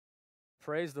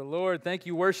Praise the Lord. Thank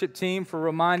you, worship team, for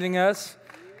reminding us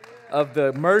of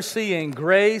the mercy and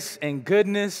grace and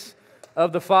goodness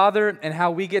of the Father and how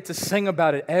we get to sing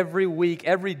about it every week,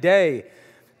 every day,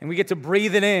 and we get to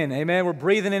breathe it in. Amen. We're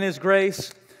breathing in His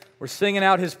grace, we're singing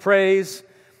out His praise,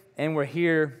 and we're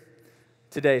here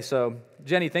today. So,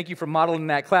 Jenny, thank you for modeling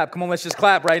that clap. Come on, let's just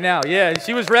clap right now. Yeah,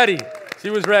 she was ready.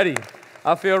 She was ready.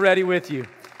 I feel ready with you.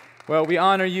 Well, we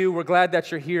honor you. We're glad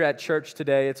that you're here at church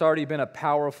today. It's already been a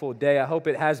powerful day. I hope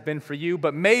it has been for you.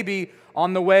 But maybe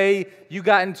on the way, you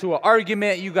got into an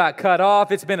argument, you got cut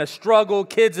off. It's been a struggle.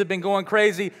 Kids have been going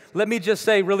crazy. Let me just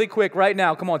say really quick right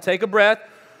now, come on, take a breath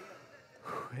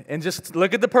and just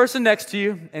look at the person next to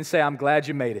you and say, I'm glad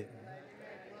you made it.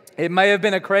 It may have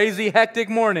been a crazy, hectic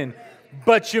morning,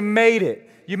 but you made it.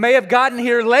 You may have gotten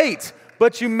here late,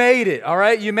 but you made it, all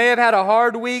right? You may have had a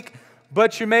hard week,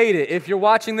 but you made it. If you're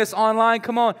watching this online,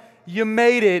 come on, you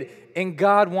made it, and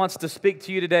God wants to speak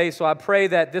to you today. So I pray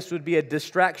that this would be a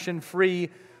distraction-free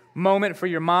moment for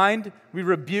your mind. We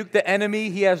rebuke the enemy.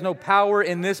 He has no power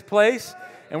in this place,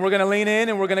 and we're going to lean in,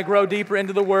 and we're going to grow deeper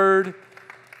into the Word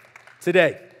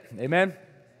today. Amen?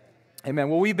 Amen.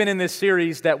 Well, we've been in this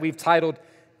series that we've titled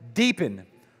Deepen,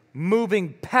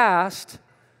 Moving Past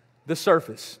the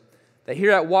Surface. That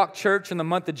here at Walk Church in the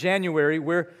month of January,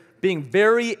 we're being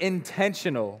very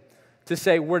intentional to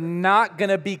say we're not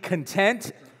going to be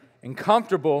content and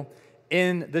comfortable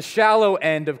in the shallow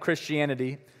end of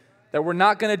Christianity, that we're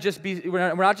not going to just be,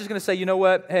 we're not just going to say, you know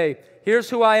what, hey, here's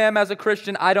who I am as a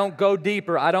Christian, I don't go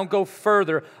deeper, I don't go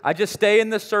further, I just stay in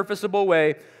the surfaceable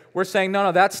way. We're saying,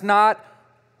 no, that's not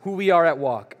who we are at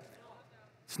Walk.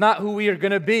 It's not who we are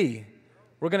going to be.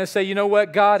 We're going to say, you know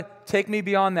what, God, take me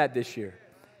beyond that this year.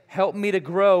 Help me to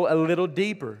grow a little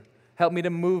deeper. Help me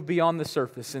to move beyond the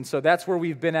surface. And so that's where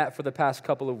we've been at for the past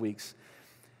couple of weeks.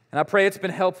 And I pray it's been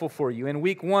helpful for you. In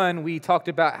week 1, we talked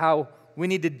about how we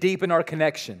need to deepen our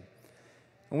connection.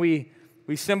 And we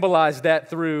symbolized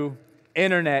that through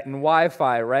internet and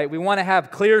Wi-Fi, right? We want to have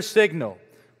clear signal.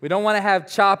 We don't want to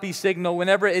have choppy signal.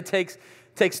 Whenever it takes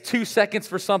 2 seconds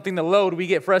for something to load, we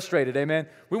get frustrated, amen?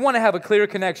 We want to have a clear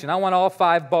connection. I want all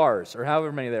 5 bars, or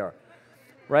however many there are,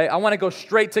 right? I want to go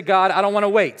straight to God. I don't want to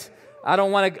wait. I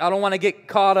don't want to get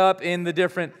caught up in the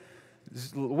different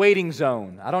waiting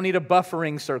zone. I don't need a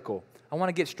buffering circle. I want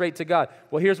to get straight to God.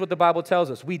 Well, here's what the Bible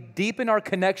tells us. We deepen our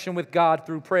connection with God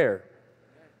through prayer.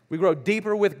 We grow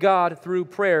deeper with God through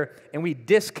prayer, and we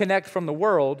disconnect from the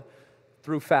world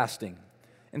through fasting.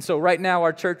 And so right now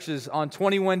our church is on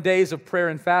 21 days of prayer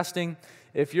and fasting.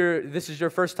 If this is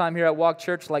your first time here at Walk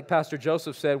Church, like Pastor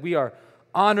Joseph said, we are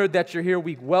honored that you're here.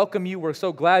 We welcome you. We're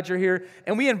so glad you're here.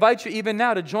 And we invite you even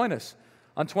now to join us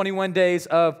on 21 days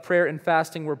of prayer and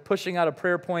fasting. We're pushing out a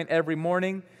prayer point every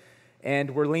morning,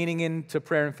 and we're leaning into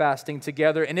prayer and fasting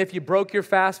together. And if you broke your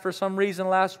fast for some reason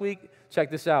last week, check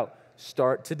this out.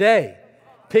 Start today.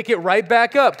 Pick it right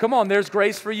back up. Come on, there's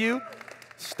grace for you.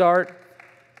 Start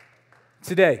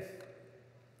today.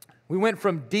 We went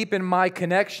from deepen my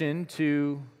connection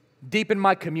to deepen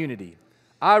my community.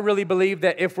 I really believe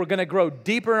that if we're going to grow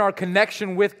deeper in our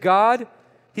connection with God,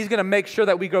 He's going to make sure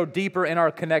that we grow deeper in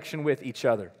our connection with each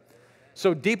other.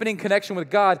 So deepening connection with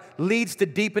God leads to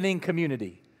deepening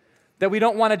community. That we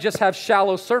don't want to just have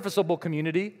shallow, surfaceable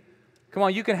community. Come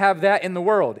on, you can have that in the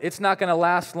world. It's not going to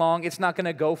last long. It's not going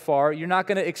to go far. You're not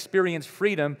going to experience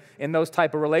freedom in those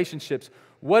type of relationships.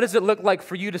 What does it look like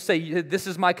for you to say, this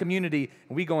is my community,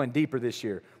 and we're going deeper this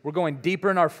year? We're going deeper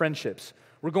in our friendships.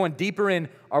 We're going deeper in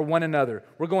our one another.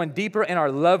 We're going deeper in our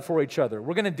love for each other.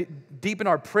 We're going to deepen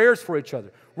our prayers for each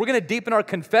other. We're going to deepen our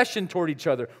confession toward each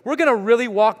other. We're going to really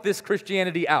walk this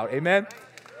Christianity out, amen?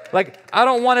 Like, I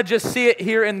don't want to just see it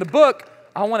here in the book.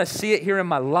 I want to see it here in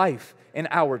my life, in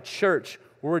our church,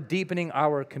 where we're deepening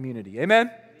our community, amen?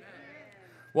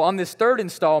 Well, on this third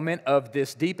installment of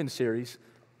this Deepen series,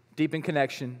 Deepen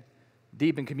Connection,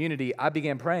 Deepen Community, I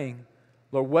began praying,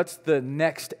 Lord, what's the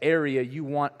next area you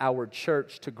want our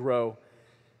church to grow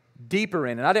deeper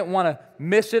in? And I didn't want to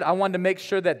miss it. I wanted to make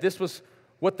sure that this was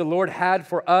what the Lord had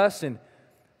for us. And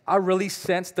I really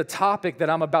sensed the topic that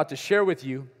I'm about to share with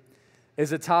you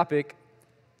is a topic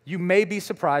you may be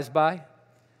surprised by,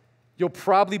 you'll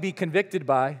probably be convicted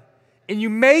by, and you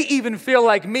may even feel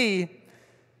like me.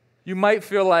 You might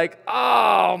feel like,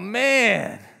 oh,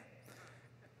 man.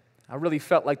 I really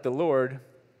felt like the Lord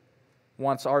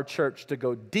wants our church to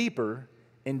go deeper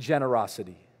in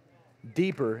generosity.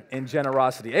 Deeper in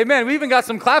generosity. Amen. We even got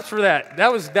some claps for that.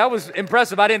 That was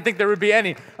impressive. I didn't think there would be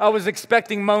any. I was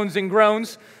expecting moans and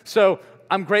groans. So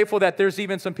I'm grateful that there's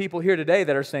even some people here today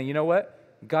that are saying, you know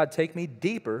what? God, take me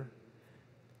deeper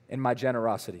in my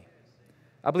generosity.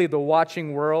 I believe the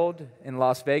watching world in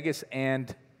Las Vegas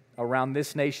and around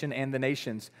this nation and the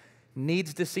nations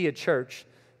needs to see a church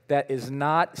that is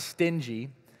not stingy,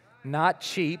 not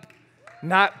cheap,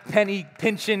 not penny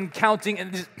pinching,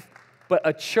 counting, but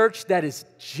a church that is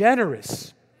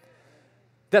generous.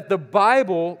 That the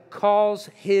Bible calls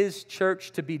His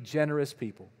church to be generous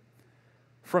people.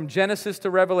 From Genesis to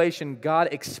Revelation, God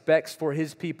expects for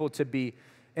His people to be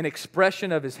an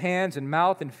expression of His hands and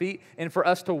mouth and feet, and for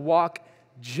us to walk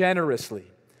generously.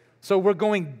 So we're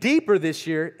going deeper this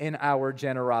year in our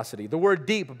generosity. The word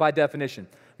deep, by definition,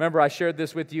 remember I shared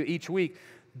this with you each week.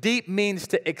 Deep means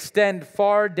to extend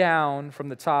far down from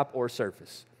the top or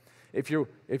surface. If you're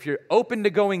open to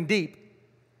going deep,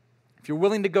 if you're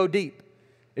willing to go deep,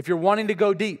 if you're wanting to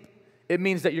go deep, it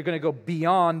means that you're going to go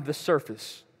beyond the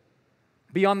surface.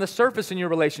 Beyond the surface in your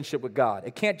relationship with God.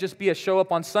 It can't just be a show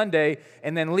up on Sunday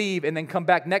and then leave and then come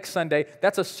back next Sunday.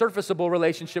 That's a surfaceable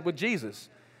relationship with Jesus.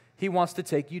 He wants to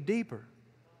take you deeper.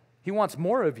 He wants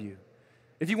more of you.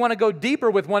 If you want to go deeper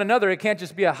with one another, it can't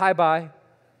just be a hi-bye.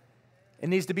 It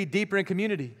needs to be deeper in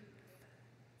community.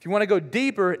 If you want to go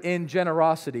deeper in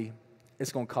generosity,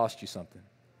 it's going to cost you something.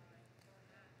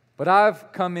 But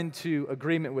I've come into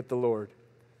agreement with the Lord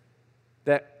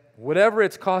that whatever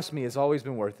it's cost me has always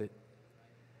been worth it.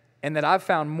 And that I've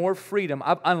found more freedom.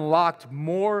 I've unlocked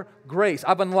more grace.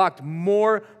 I've unlocked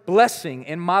more blessing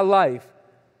in my life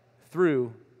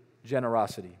through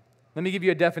generosity. Let me give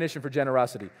you a definition for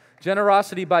generosity.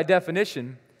 Generosity, by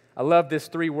definition, I love this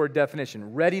 3-word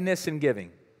definition: readiness in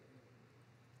giving.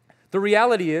 The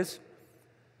reality is,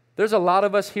 there's a lot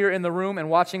of us here in the room and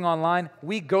watching online,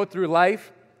 we go through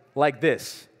life like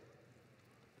this.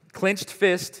 Clenched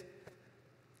fist,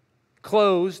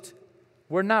 closed,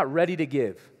 we're not ready to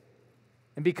give.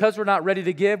 And because we're not ready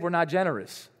to give, we're not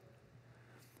generous.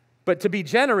 But to be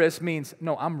generous means,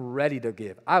 no, I'm ready to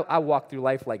give. I walk through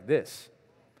life like this.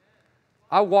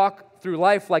 I walk through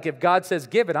life like if God says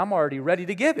give it, I'm already ready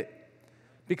to give it.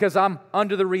 Because I'm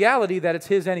under the reality that it's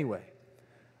His anyway.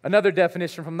 Another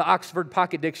definition from the Oxford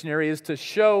Pocket Dictionary is to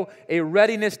show a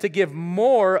readiness to give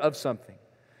more of something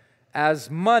as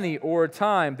money or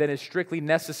time than is strictly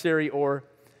necessary or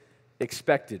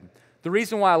expected. The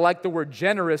reason why I like the word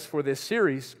generous for this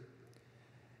series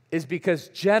is because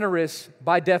generous,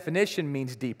 by definition,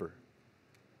 means deeper.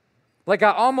 Like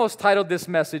I almost titled this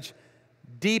message,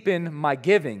 Deepen My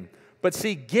Giving. But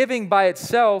see, giving by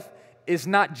itself is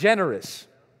not generous.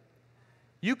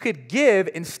 You could give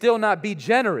and still not be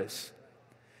generous.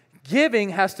 Giving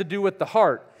has to do with the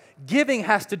heart. Giving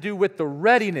has to do with the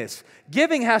readiness.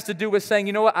 Giving has to do with saying,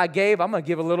 you know what, I gave, I'm going to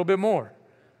give a little bit more.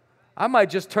 I might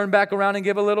just turn back around and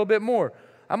give a little bit more.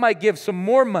 I might give some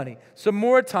more money, some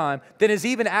more time than is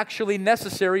even actually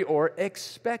necessary or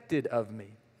expected of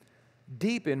me.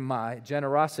 Deepen my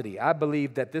generosity. I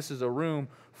believe that this is a room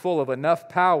full of enough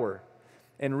power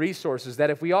and resources that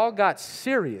if we all got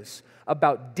serious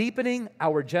about deepening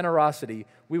our generosity,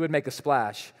 we would make a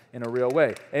splash in a real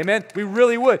way. Amen? We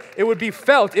really would. It would be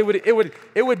felt.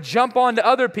 It would jump on to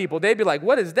other people. They'd be like,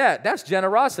 what is that? That's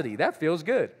generosity. That feels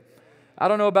good. I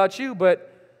don't know about you, but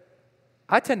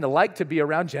I tend to like to be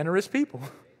around generous people.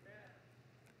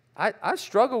 I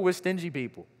struggle with stingy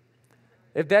people.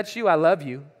 If that's you, I love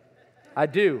you. I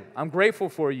do. I'm grateful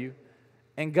for you.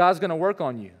 And God's going to work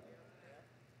on you.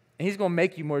 And He's going to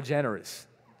make you more generous.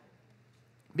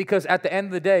 Because at the end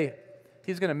of the day,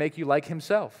 He's going to make you like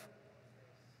Himself.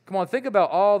 Come on, think about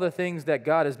all the things that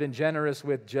God has been generous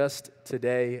with just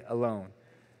today alone.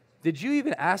 Did you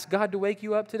even ask God to wake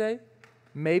you up today?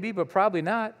 Maybe, but probably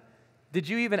not. Did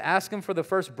you even ask Him for the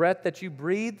first breath that you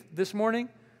breathed this morning?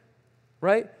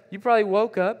 Right? You probably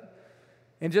woke up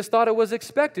and just thought it was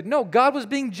expected. No, God was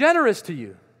being generous to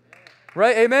you.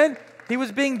 Right? Amen? He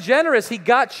was being generous. He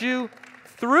got you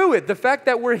through it. The fact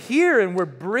that we're here and we're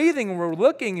breathing and we're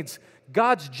looking, it's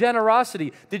God's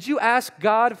generosity. Did you ask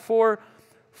God for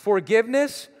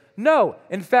forgiveness? No.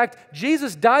 In fact,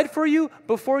 Jesus died for you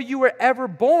before you were ever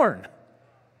born.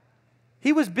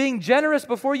 He was being generous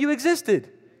before you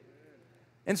existed.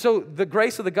 And so the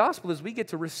grace of the gospel is we get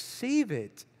to receive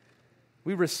it.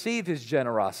 We receive His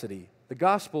generosity. The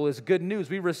gospel is good news.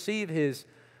 We receive His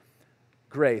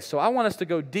grace. So I want us to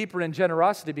go deeper in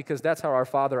generosity because that's how our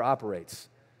Father operates.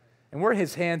 And we're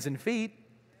His hands and feet.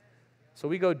 So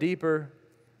we go deeper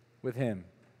with Him.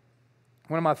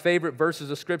 One of my favorite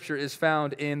verses of Scripture is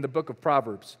found in the book of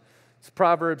Proverbs. It's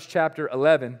Proverbs chapter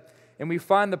 11. And we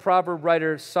find the proverb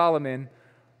writer Solomon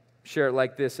share it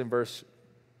like this in verse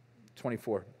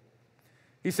 24.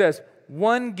 He says,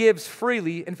 one gives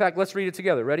freely. In fact, let's read it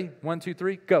together. Ready? 1, 2,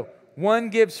 3, go. One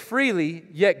gives freely,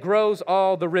 yet grows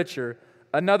all the richer.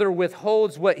 Another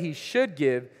withholds what he should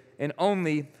give and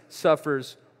only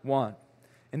suffers want.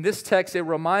 In this text, it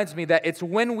reminds me that it's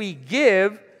when we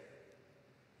give,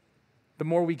 the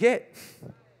more we get.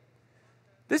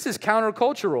 This is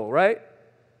countercultural, right?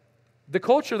 The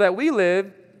culture that we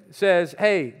live says,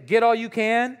 hey, get all you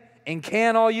can and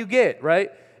can all you get,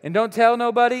 right? And don't tell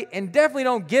nobody and definitely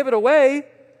don't give it away.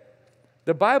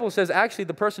 The Bible says actually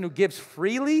the person who gives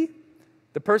freely,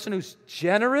 the person who's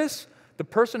generous, the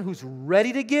person who's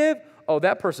ready to give, oh,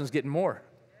 that person's getting more.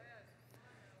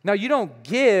 Now, you don't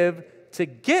give to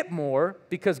get more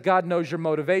because God knows your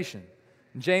motivation.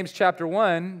 In James chapter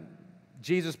 1,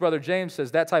 Jesus' brother James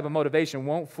says that type of motivation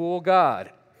won't fool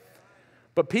God.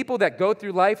 But people that go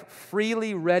through life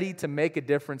freely ready to make a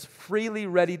difference, freely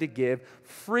ready to give,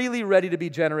 freely ready to be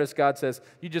generous, God says,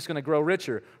 you're just going to grow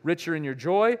richer. Richer in your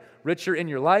joy, richer in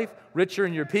your life, richer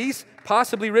in your peace,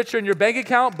 possibly richer in your bank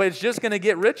account, but it's just going to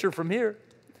get richer from here.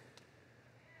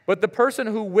 But the person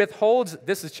who withholds,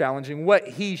 this is challenging, what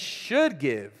he should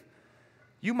give,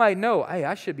 you might know, hey,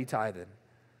 I should be tithing.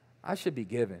 I should be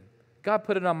giving. God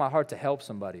put it on my heart to help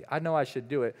somebody. I know I should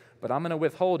do it, but I'm going to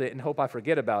withhold it and hope I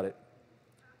forget about it.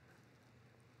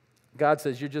 God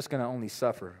says you're just going to only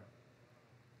suffer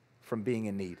from being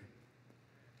in need.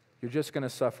 You're just going to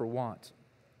suffer want.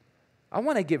 I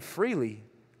want to give freely,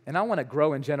 and I want to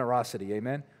grow in generosity,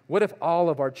 amen? What if all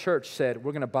of our church said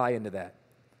we're going to buy into that?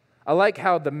 I like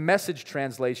how the Message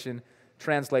translation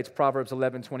translates Proverbs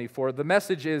 11:24. The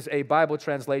Message is a Bible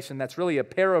translation that's really a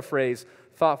paraphrase,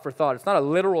 thought for thought. It's not a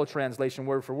literal translation,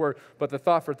 word for word, but the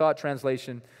thought for thought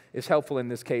translation is helpful in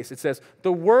this case. It says,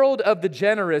 the world of the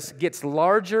generous gets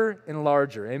larger and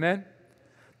larger. Amen?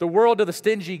 The world of the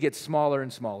stingy gets smaller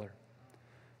and smaller.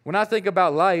 When I think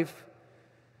about life,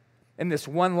 in this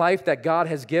one life that God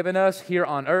has given us here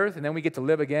on earth, and then we get to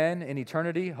live again in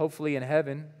eternity, hopefully in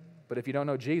heaven. But if you don't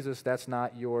know Jesus, that's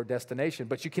not your destination.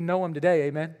 But you can know him today,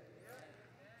 amen?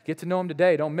 Get to know him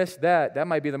today. Don't miss that. That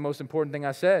might be the most important thing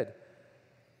I said.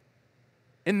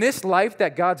 In this life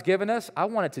that God's given us, I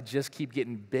want it to just keep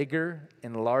getting bigger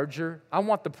and larger. I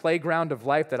want the playground of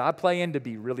life that I play in to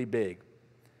be really big.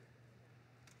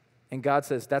 And God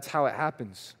says that's how it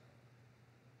happens.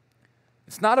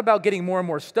 It's not about getting more and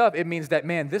more stuff. It means that,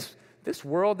 man, this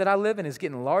world that I live in is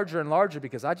getting larger and larger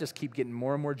because I just keep getting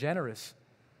more and more generous.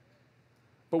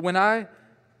 But when I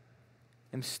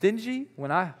am stingy,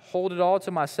 when I hold it all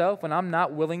to myself, when I'm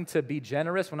not willing to be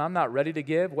generous, when I'm not ready to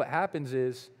give, what happens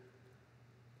is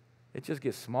it just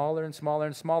gets smaller and smaller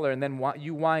and smaller. And then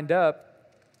you wind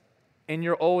up in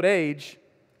your old age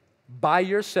by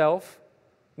yourself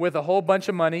with a whole bunch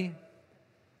of money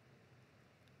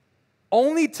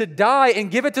only to die and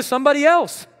give it to somebody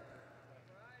else.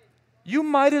 You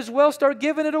might as well start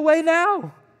giving it away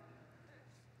now.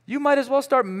 You might as well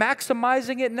start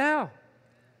maximizing it now.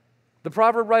 The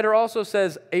proverb writer also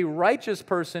says, a righteous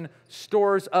person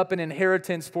stores up an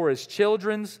inheritance for his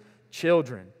children's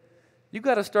children. You've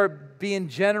got to start being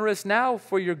generous now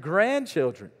for your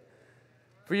grandchildren,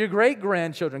 for your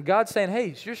great-grandchildren. God's saying,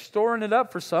 hey, you're storing it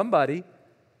up for somebody.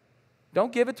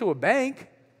 Don't give it to a bank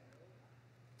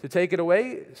to take it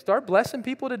away. Start blessing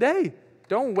people today.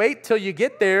 Don't wait till you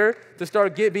get there to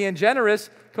start being generous.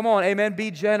 Come on, amen,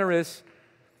 be generous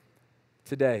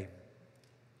today.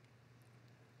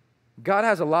 God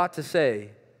has a lot to say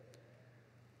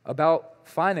about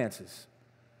finances.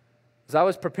 As I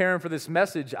was preparing for this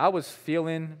message, I was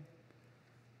feeling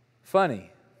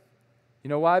funny. You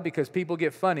know why? Because people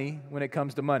get funny when it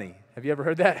comes to money. Have you ever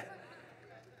heard that?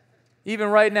 Even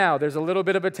right now, there's a little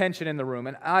bit of a tension in the room,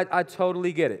 and I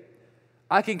totally get it.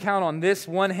 I can count on this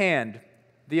one hand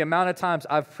the amount of times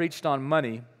I've preached on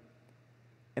money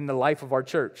in the life of our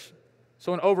church.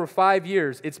 So in over 5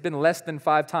 years, it's been less than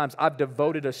 5 times I've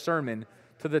devoted a sermon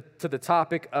to the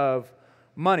topic of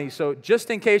money. So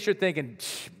just in case you're thinking,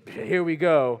 here we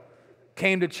go,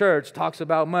 came to church, talks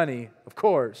about money, of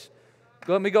course.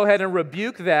 Let me go ahead and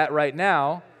rebuke that right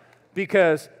now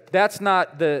because that's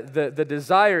not the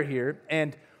desire here.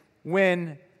 And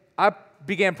when I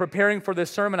began preparing for this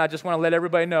sermon, I just want to let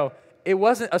everybody know, it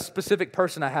wasn't a specific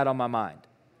person I had on my mind.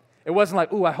 It wasn't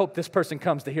like, ooh, I hope this person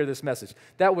comes to hear this message.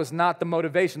 That was not the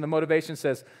motivation. The motivation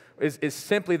is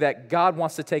simply that God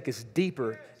wants to take us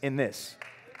deeper in this.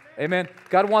 Amen.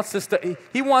 God wants us to,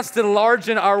 He wants to enlarge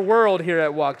in our world here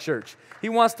at Walk Church. He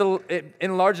wants to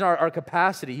enlarge in our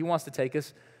capacity. He wants to take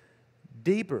us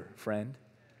deeper, friend.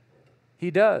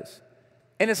 He does.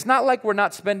 And it's not like we're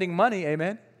not spending money,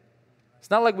 amen?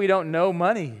 It's not like we don't know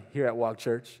money here at Walk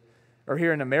Church or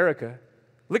here in America.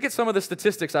 Look at some of the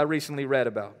statistics I recently read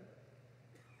about.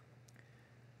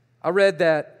 I read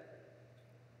that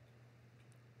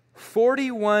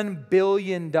 $41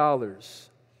 billion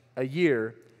a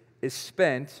year is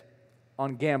spent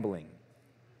on gambling.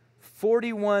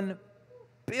 41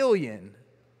 billion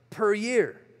per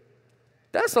year.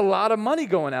 That's a lot of money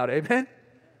going out, amen?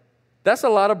 That's a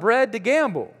lot of bread to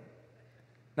gamble.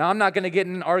 Now, I'm not going to get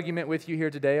in an argument with you here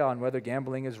today on whether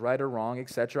gambling is right or wrong,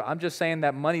 etc. I'm just saying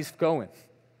that money's going.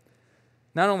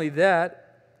 Not only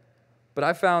that, but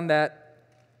I found that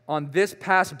on this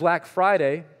past Black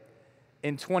Friday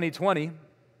in 2020,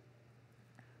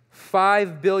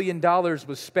 $5 billion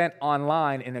was spent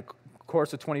online in a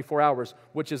course of 24 hours,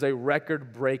 which is a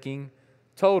record-breaking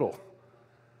total.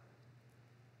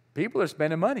 People are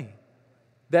spending money.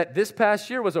 That this past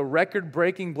year was a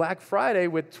record-breaking Black Friday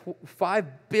with $5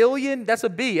 billion. That's a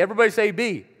B. Everybody say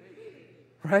B.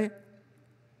 Right?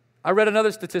 I read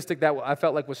another statistic that I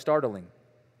felt like was startling.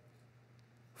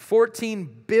 $14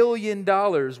 billion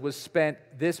was spent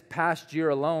this past year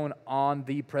alone on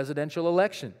the presidential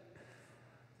election.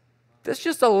 That's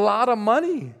just a lot of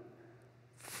money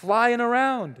flying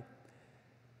around.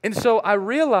 And so I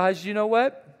realized, you know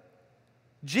what?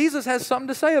 Jesus has something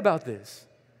to say about this.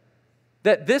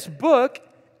 That this book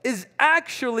is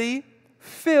actually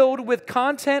filled with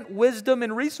content, wisdom,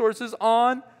 and resources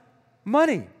on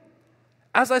money.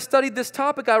 As I studied this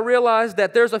topic, I realized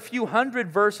that there's a few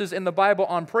hundred verses in the Bible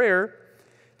on prayer.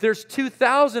 There's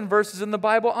 2,000 verses in the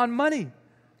Bible on money.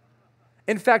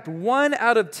 In fact, 1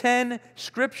 out of 10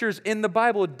 scriptures in the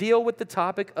Bible deal with the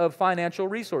topic of financial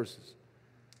resources.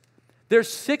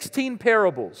 There's 16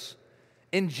 parables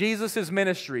in Jesus'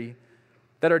 ministry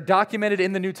that are documented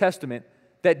in the New Testament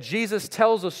that Jesus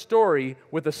tells a story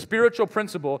with a spiritual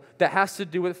principle that has to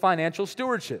do with financial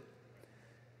stewardship.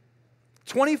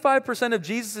 25% of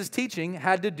Jesus' teaching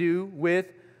had to do with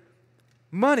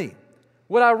money.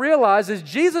 What I realized is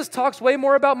Jesus talks way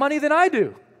more about money than I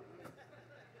do.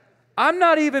 I'm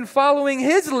not even following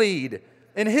his lead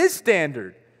and his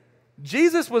standard.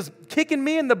 Jesus was kicking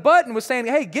me in the butt and was saying,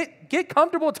 hey, get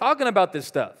comfortable talking about this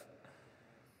stuff.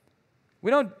 We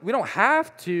don't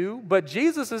have to, but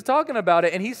Jesus is talking about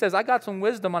it, and he says, I got some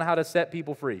wisdom on how to set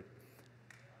people free.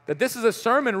 That this is a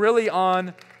sermon really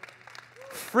on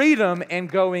freedom and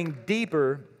going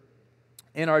deeper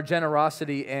in our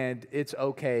generosity, and it's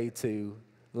okay to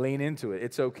lean into it.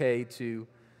 It's okay to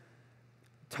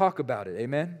talk about it,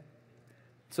 amen?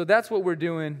 So that's what we're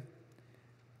doing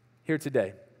here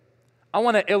today. I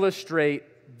want to illustrate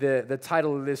the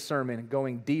title of this sermon,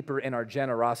 Going Deeper in Our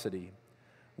Generosity,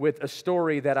 with a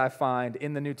story that I find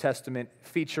in the New Testament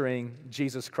featuring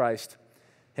Jesus Christ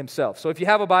himself. So if you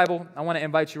have a Bible, I want to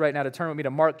invite you right now to turn with me to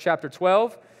Mark chapter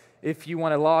 12. If you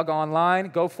want to log online,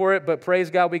 go for it, but praise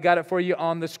God, we got it for you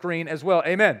on the screen as well.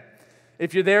 Amen.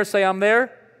 If you're there, say, I'm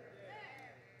there.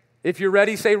 If you're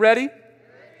ready, say ready.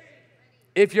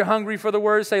 If you're hungry for the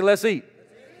word, say let's eat.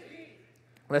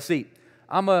 Let's eat.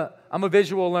 I'm a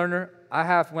visual learner.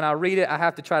 When I read it, I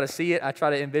have to try to see it. I try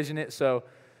to envision it. So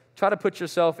try to put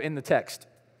yourself in the text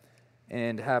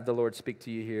and have the Lord speak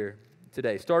to you here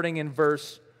today. Starting in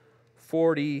verse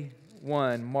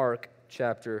 41, Mark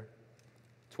chapter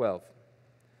 12. It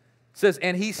says,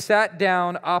 and he sat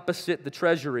down opposite the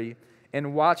treasury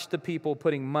and watched the people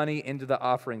putting money into the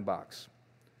offering box.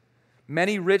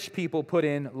 Many rich people put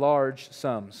in large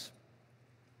sums.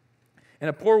 And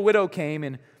a poor widow came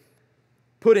and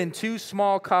put in 2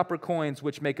 small copper coins,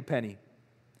 which make a penny.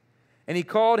 And he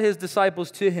called his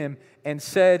disciples to him and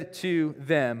said to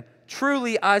them,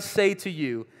 truly I say to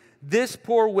you, this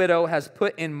poor widow has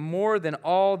put in more than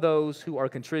all those who are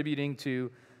contributing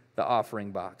to the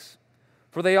offering box.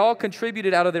 For they all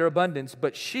contributed out of their abundance,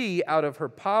 but she, out of her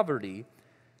poverty,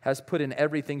 has put in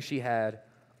everything she had,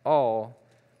 all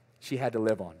she had to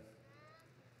live on.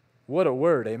 What a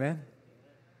word, amen?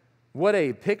 What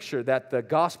a picture that the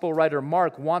gospel writer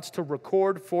Mark wants to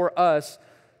record for us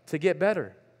to get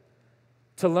better,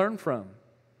 to learn from,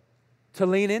 to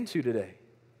lean into today.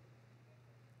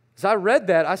 As I read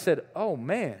that, I said, oh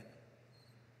man,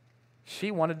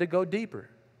 she wanted to go deeper.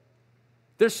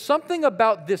 There's something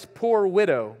about this poor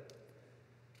widow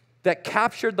that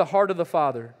captured the heart of the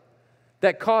Father,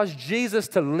 that caused Jesus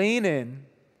to lean in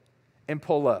and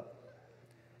pull up.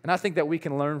 And I think that we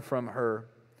can learn from her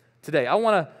today. I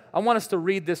want us to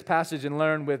read this passage and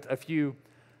learn with a few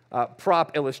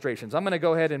prop illustrations. I'm going to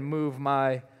go ahead and move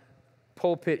my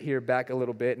pulpit here back a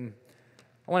little bit, and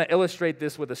I want to illustrate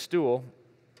this with a stool.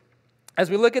 As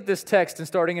we look at this text and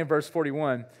starting in verse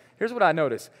 41, here's what I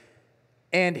notice.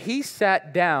 And he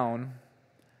sat down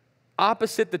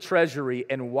opposite the treasury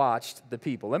and watched the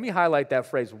people. Let me highlight that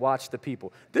phrase, watch the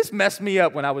people. This messed me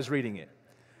up when I was reading it.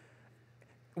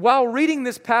 While reading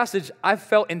this passage, I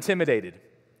felt intimidated.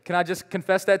 Can I just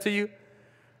confess that to you?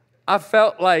 I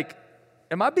felt like,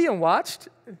 am I being watched?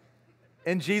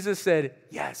 And Jesus said,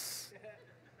 yes.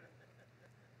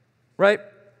 Right?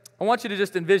 I want you to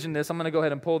just envision this. I'm going to go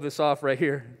ahead and pull this off right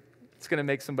here. It's going to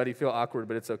make somebody feel awkward,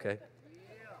 but it's okay.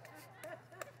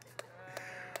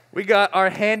 We got our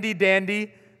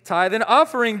handy-dandy tithe and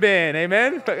offering bin.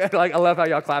 Amen? I love how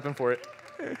y'all clapping for it.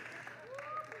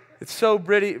 It's so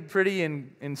pretty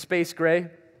in space gray.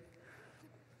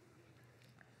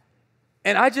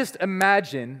 And I just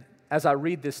imagine, as I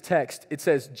read this text, it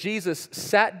says, Jesus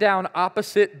sat down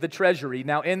opposite the treasury.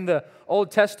 Now, in the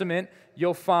Old Testament,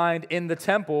 you'll find in the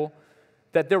temple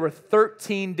that there were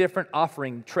 13 different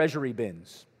offering treasury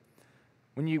bins.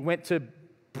 When you went to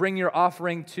bring your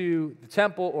offering to the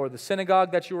temple or the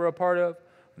synagogue that you were a part of,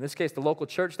 in this case, the local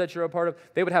church that you're a part of,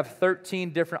 they would have 13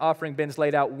 different offering bins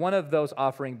laid out. One of those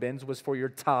offering bins was for your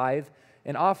tithe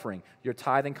and offering, your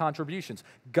tithe and contributions.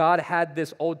 God had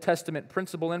this Old Testament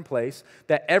principle in place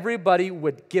that everybody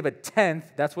would give a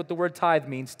tenth, that's what the word tithe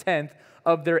means, tenth,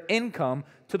 of their income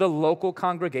to the local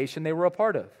congregation they were a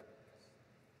part of.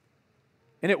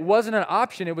 And it wasn't an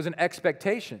option, it was an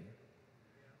expectation.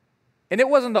 And it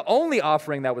wasn't the only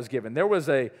offering that was given. There was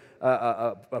a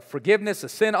forgiveness, a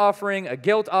sin offering, a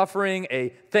guilt offering, a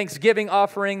thanksgiving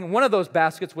offering. One of those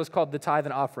baskets was called the tithe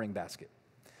and offering basket.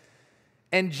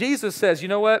 And Jesus says, you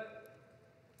know what?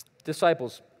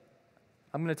 Disciples,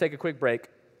 I'm going to take a quick break.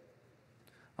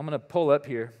 I'm going to pull up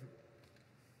here.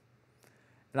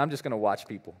 And I'm just going to watch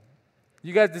people.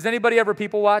 You guys, does anybody ever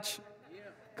people watch? Yeah.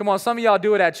 Come on, some of y'all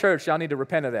do it at church. Y'all need to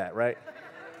repent of that, right?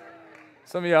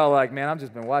 Some of y'all are like, man, I've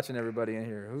just been watching everybody in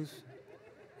here.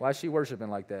 Why is she worshiping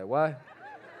like that? Why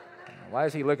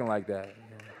is he looking like that?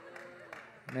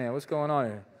 Man, what's going on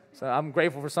here? So I'm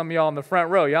grateful for some of y'all in the front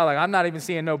row. Y'all like, I'm not even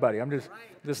seeing nobody. I'm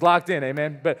just locked in,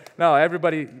 amen? But no,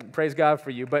 everybody, praise God for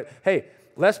you. But hey,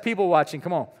 less people watching,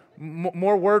 come on.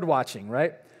 More word watching,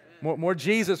 right? More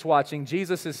Jesus watching.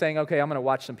 Jesus is saying, okay, I'm going to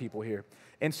watch some people here.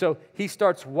 And so he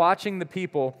starts watching the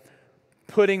people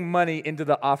putting money into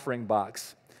the offering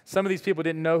box. Some of these people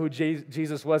didn't know who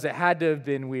Jesus was. It had to have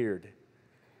been weird.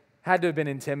 Had to have been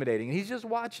intimidating. And he's just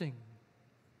watching.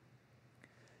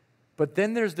 But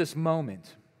then there's this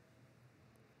moment,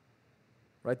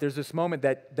 right? There's this moment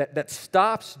that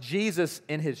stops Jesus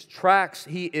in his tracks.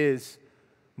 He is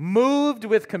moved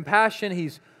with compassion.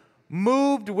 He's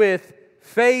moved with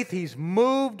faith. He's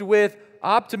moved with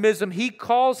optimism. He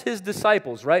calls his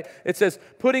disciples, right? It says,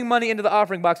 putting money into the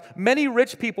offering box. Many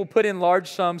rich people put in large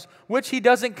sums, which he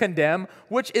doesn't condemn,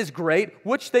 which is great,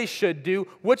 which they should do,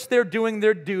 which they're doing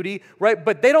their duty, right?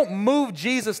 But they don't move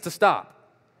Jesus to stop,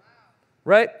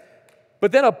 right?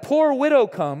 But then a poor widow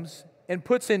comes and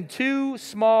puts in 2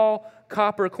 small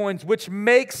copper coins, which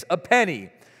makes a penny.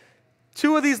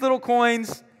 2 of these little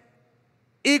coins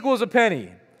equals a penny.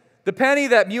 The penny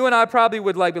that you and I probably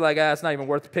would be like, it's not even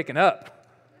worth picking up.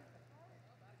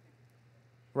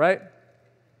 Right?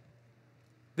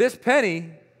 This penny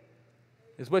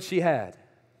is what she had.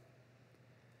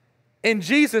 And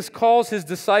Jesus calls his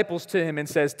disciples to him and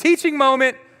says, teaching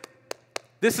moment,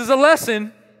 this is a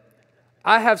lesson.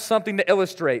 I have something to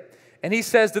illustrate. And he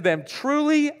says to them,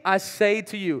 truly I say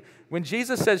to you. When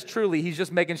Jesus says truly, he's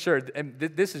just making sure, and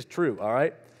this is true, all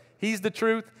right? He's the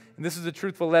truth. And this is a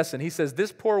truthful lesson. He says,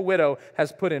 this poor widow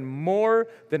has put in more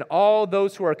than all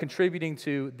those who are contributing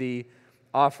to the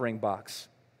offering box.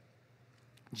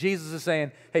 Jesus is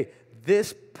saying, hey,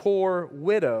 this poor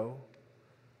widow,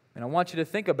 and I want you to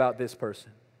think about this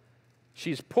person.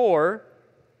 She's poor.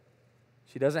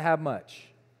 She doesn't have much.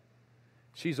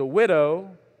 She's a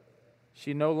widow.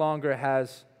 She no longer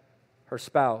has her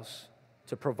spouse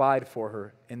to provide for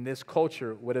her. And this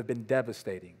culture would have been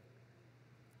devastating.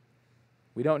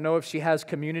 We don't know if she has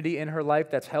community in her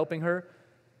life that's helping her.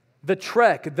 The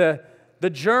trek, the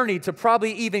journey to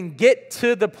probably even get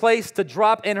to the place to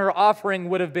drop in her offering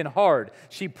would have been hard.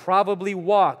 She probably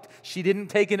walked. She didn't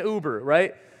take an Uber,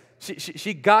 right?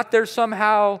 She got there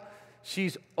somehow.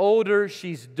 She's older,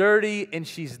 she's dirty, and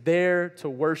she's there to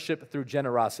worship through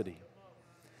generosity.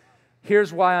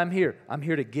 Here's why I'm here. I'm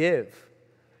here to give.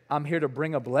 I'm here to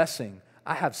bring a blessing.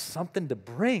 I have something to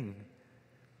bring.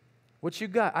 What you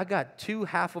got? I got 2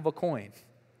 half of a coin.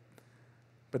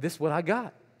 But this is what I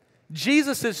got.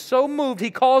 Jesus is so moved,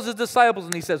 he calls his disciples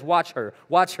and he says, watch her,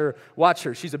 watch her, watch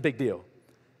her. She's a big deal.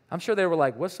 I'm sure they were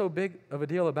like, what's so big of a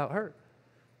deal about her?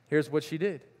 Here's what she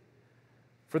did.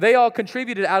 For they all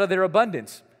contributed out of their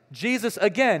abundance. Jesus,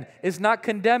 again, is not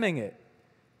condemning it.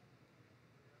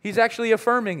 He's actually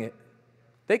affirming it.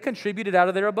 They contributed out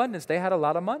of their abundance. They had a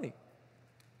lot of money.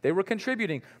 They were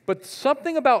contributing. But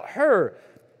something about her,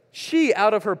 she,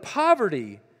 out of her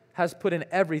poverty, has put in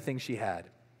everything she had.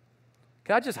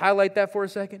 Can I just highlight that for a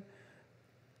second?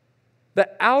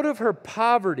 That out of her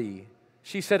poverty,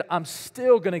 she said, I'm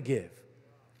still going to give.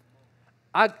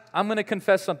 I'm going to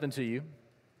confess something to you,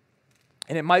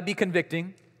 and it might be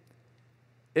convicting.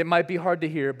 It might be hard to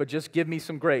hear, but just give me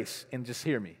some grace and just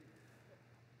hear me.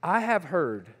 I have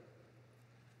heard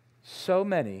so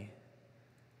many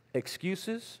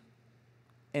excuses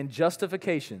and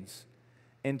justifications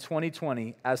in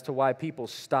 2020 as to why people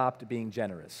stopped being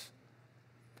generous.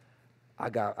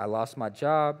 I lost my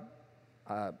job.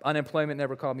 Unemployment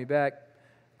never called me back.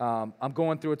 I'm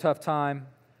going through a tough time.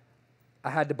 I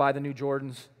had to buy the new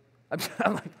Jordans.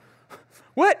 I'm like,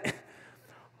 what?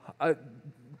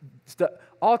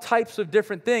 All types of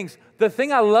different things. The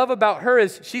thing I love about her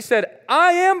is she said,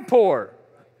 I am poor.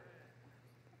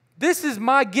 This is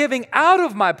my giving out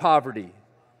of my poverty.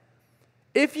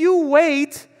 If you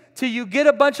wait till you get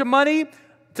a bunch of money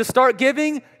to start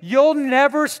giving, you'll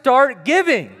never start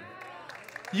giving.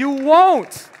 You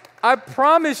won't. I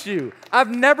promise you. I've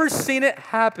never seen it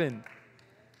happen.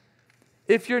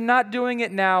 If you're not doing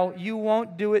it now, you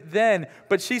won't do it then.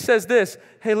 But she says this,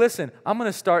 hey, listen, I'm going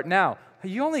to start now.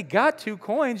 You only got 2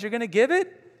 coins. You're going to give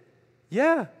it?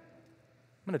 Yeah. I'm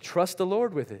going to trust the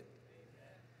Lord with it.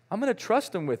 I'm going to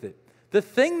trust Him with it. The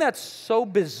thing that's so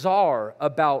bizarre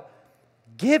about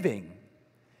giving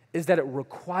is that it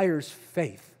requires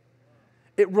faith.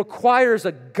 It requires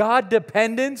a God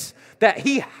dependence that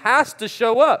He has to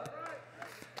show up.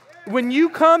 When you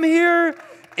come here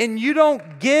and you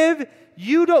don't give,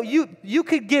 you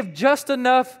could give just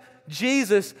enough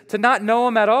Jesus to not know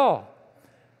Him at all.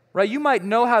 Right? You might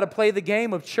know how to play the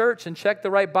game of church and check the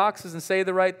right boxes and say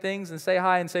the right things and say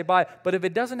hi and say bye. But if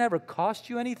it doesn't ever cost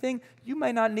you anything, you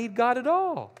may not need God at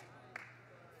all.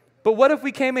 But what if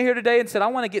we came in here today and said, I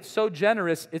want to get so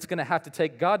generous, it's going to have to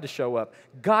take God to show up.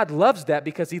 God loves that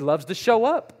because He loves to show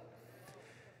up.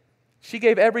 She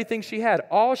gave everything she had,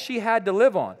 all she had to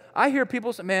live on. I hear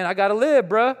people say, man, I got to live,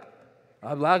 bruh.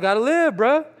 I got to live,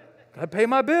 bruh. Got to pay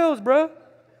my bills, bruh.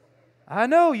 I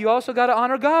know, you also got to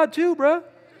honor God too, bruh.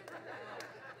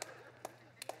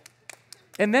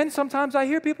 And then sometimes I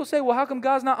hear people say, well, how come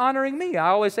God's not honoring me? I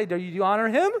always say, do you honor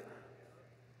Him?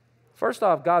 First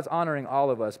off, God's honoring all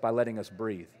of us by letting us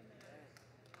breathe.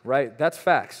 Right? That's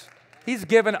facts. He's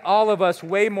given all of us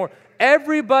way more.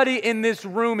 Everybody in this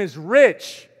room is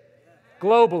rich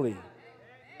globally.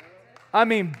 I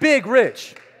mean, big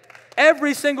rich.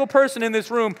 Every single person in this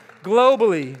room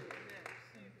globally.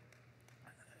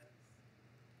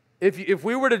 If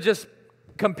we were to just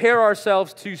compare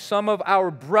ourselves to some of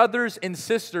our brothers and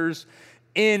sisters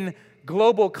in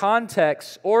global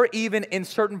contexts or even in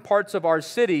certain parts of our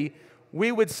city,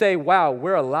 we would say, wow,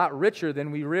 we're a lot richer than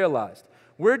we realized.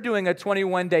 We're doing a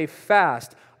 21-day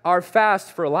fast. Our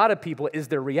fast for a lot of people is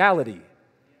their reality.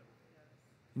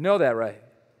 You know that, right?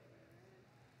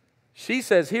 She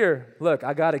says here, look,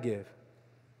 I got to give.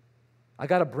 I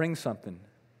got to bring something.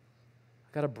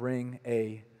 I got to bring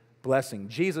a blessing.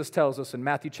 Jesus tells us in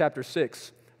Matthew chapter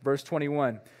 6, verse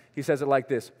 21, He says it like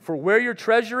this, for where your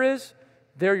treasure is,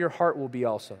 there your heart will be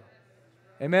also.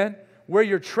 Amen? Where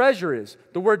your treasure is.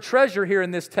 The word treasure here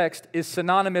in this text is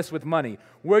synonymous with money.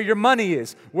 Where your money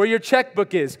is, where your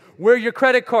checkbook is, where your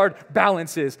credit card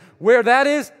balance is, where that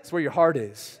is, it's where your heart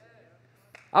is.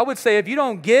 I would say if you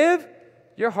don't give,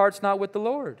 your heart's not with the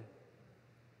Lord.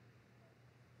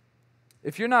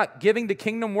 If you're not giving to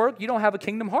kingdom work, you don't have a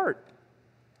kingdom heart.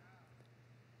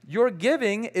 Your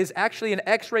giving is actually an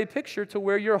X-ray picture to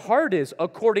where your heart is,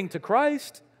 according to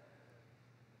Christ.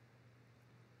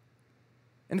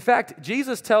 In fact,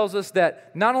 Jesus tells us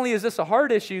that not only is this a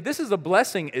heart issue, this is a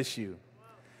blessing issue.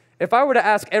 If I were to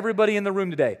ask everybody in the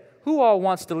room today, who all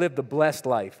wants to live the blessed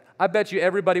life? I bet you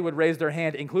everybody would raise their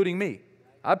hand, including me.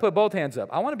 I'd put both hands up.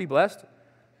 I want to be blessed.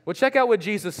 Well, check out what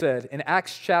Jesus said in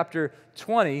Acts chapter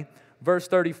 20, verse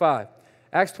 35.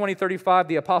 Acts 20:35,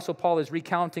 the Apostle Paul is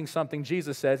recounting something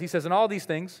Jesus says. He says, in all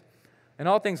things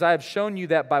I have shown you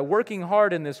that by working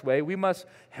hard in this way, we must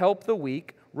help the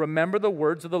weak remember the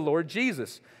words of the Lord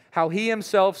Jesus, how He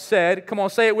Himself said, come on,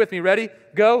 say it with me, ready?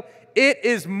 Go. It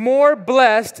is more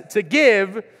blessed to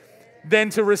give than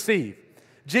to receive.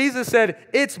 Jesus said,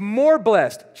 it's more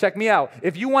blessed. Check me out.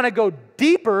 If you want to go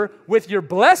deeper with your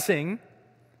blessing,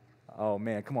 oh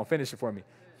man, come on, finish it for me.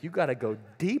 You got to go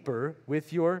deeper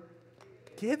with your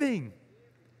giving.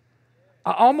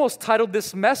 I almost titled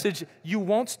this message, You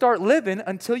Won't Start Living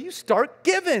Until You Start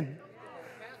Giving.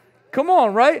 Come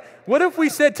on, right? What if we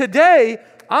said today,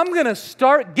 I'm going to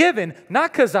start giving,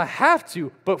 not because I have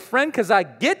to, but friend, because I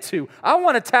get to. I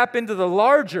want to tap into the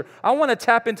larger. I want to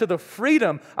tap into the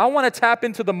freedom. I want to tap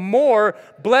into the more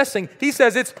blessing. He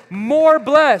says it's more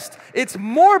blessed. It's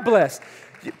more blessed.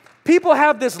 People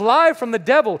have this lie from the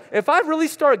devil. If I really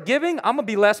start giving, I'm going to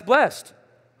be less blessed.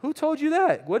 Who told you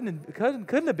that?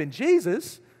 Couldn't have been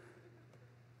Jesus.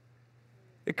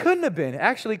 It couldn't have been.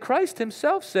 Actually, Christ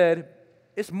himself said,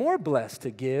 it's more blessed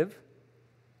to give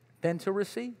than to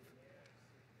receive.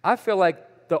 I feel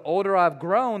like the older I've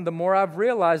grown, the more I've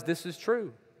realized this is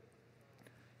true.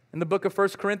 In the book of 1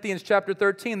 Corinthians chapter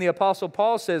 13, the Apostle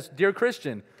Paul says, dear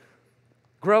Christian,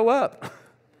 grow up.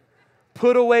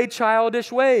 Put away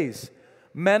childish ways.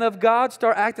 Men of God,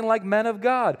 start acting like men of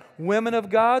God. Women of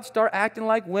God, start acting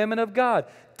like women of God.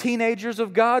 Teenagers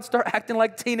of God, start acting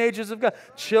like teenagers of God.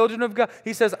 Children of God.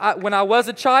 He says, when I was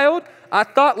a child, I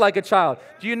thought like a child.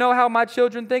 Do you know how my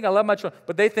children think? I love my children.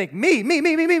 But they think, me.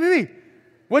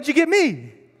 What'd you get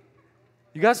me?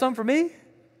 You got something for me?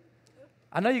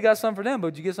 I know you got something for them,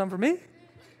 but did you get something for me?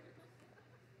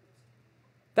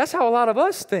 That's how a lot of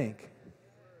us think.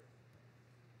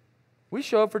 We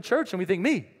show up for church and we think,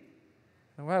 me.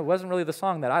 Well, it wasn't really the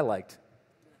song that I liked.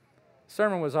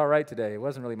 Sermon was all right today. It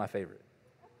wasn't really my favorite.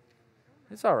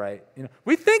 It's all right.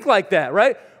 We think like that,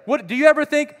 right? What do you ever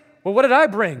think, well, what did I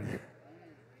bring?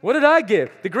 What did I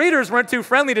give? The greeters weren't too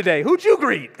friendly today. Who'd you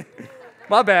greet?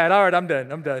 My bad. All right, I'm done.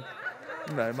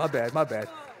 My bad.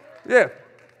 Yeah.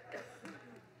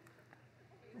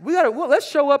 Let's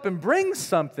show up and bring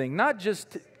something, not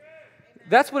just.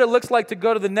 That's what it looks like to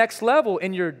go to the next level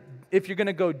if you're going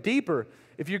to go deeper.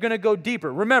 If you're going to go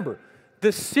deeper. Remember,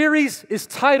 the series is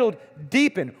titled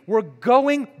Deepen. We're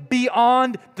going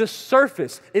beyond the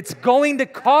surface. It's going to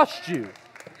cost you.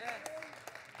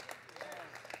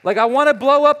 Like, I want to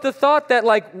blow up the thought that,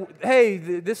 like, hey,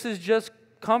 this is just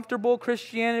comfortable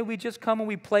Christianity. We just come and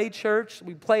we play church,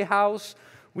 we play house,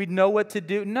 we know what to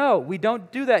do. No, we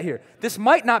don't do that here. This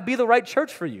might not be the right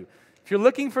church for you. If you're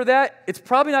looking for that, it's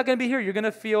probably not going to be here. You're going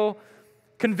to feel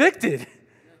convicted.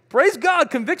 Praise God,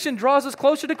 conviction draws us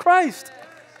closer to Christ.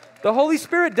 The Holy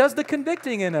Spirit does the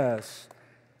convicting in us.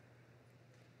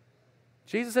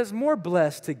 Jesus says, more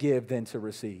blessed to give than to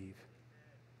receive.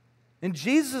 And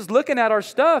Jesus is looking at our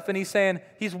stuff and he's saying,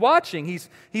 he's watching.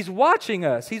 He's watching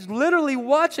us. He's literally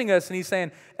watching us and he's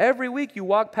saying, every week you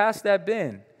walk past that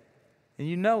bin and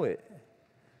you know it.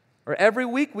 Or every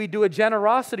week we do a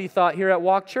generosity thought here at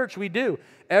Walk Church. We do.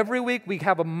 Every week we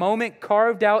have a moment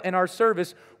carved out in our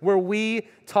service where we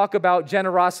talk about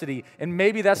generosity. And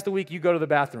maybe that's the week you go to the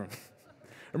bathroom.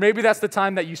 Or maybe that's the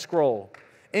time that you scroll.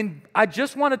 And I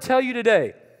just want to tell you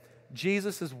today,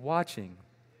 Jesus is watching.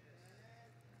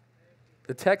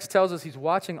 The text tells us he's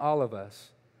watching all of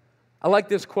us. I like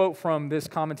this quote from this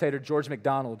commentator, George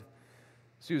MacDonald.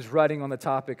 He was writing on the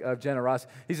topic of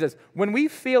generosity. He says, when we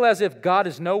feel as if God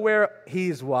is nowhere, he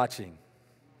is watching.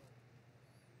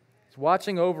 He's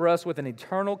watching over us with an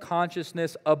eternal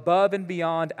consciousness above and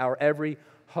beyond our every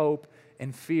hope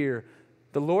and fear.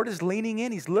 The Lord is leaning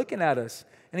in. He's looking at us.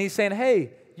 And he's saying,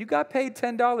 hey, you got paid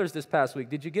 $10 this past week.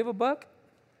 Did you give a buck?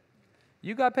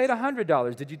 You got paid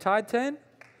 $100. Did you tithe 10?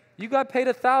 You got paid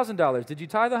 $1,000. Did you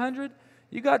tithe 100?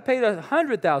 You got paid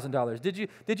 $100,000. Did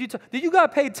you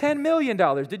got paid $10 million?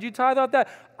 Did you tithe out that?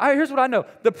 Here's what I know.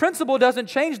 The principle doesn't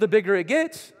change the bigger it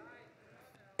gets.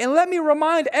 And let me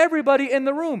remind everybody in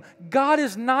the room, God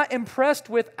is not impressed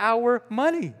with our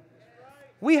money.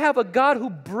 We have a God who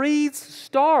breathes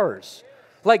stars.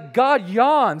 Like God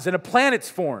yawns and a planet's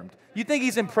formed. You think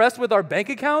he's impressed with our bank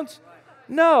accounts?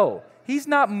 No. He's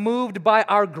not moved by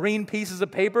our green pieces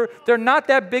of paper. They're not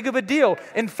that big of a deal.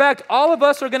 In fact, all of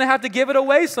us are going to have to give it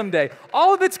away someday.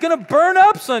 All of it's going to burn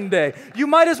up someday. You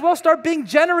might as well start being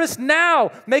generous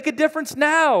now. Make a difference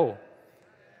now.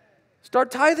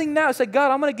 Start tithing now. Say,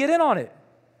 God, I'm going to get in on it.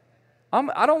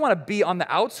 I don't want to be on the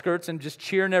outskirts and just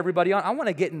cheering everybody on. I want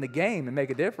to get in the game and make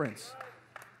a difference.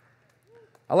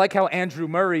 I like how Andrew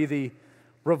Murray, the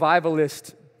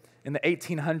revivalist in the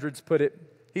 1800s, put it.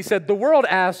 He said, the world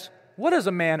asks, what does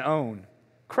a man own?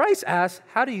 Christ asks,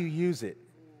 how do you use it?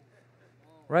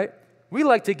 Right? We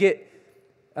like to get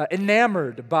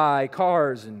enamored by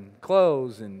cars and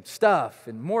clothes and stuff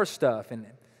and more stuff. And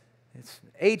it's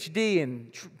HD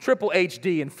and triple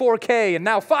HD and 4K and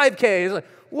now 5K. It's like,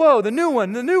 whoa, the new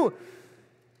one.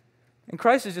 And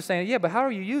Christ is just saying, yeah, but how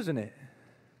are you using it?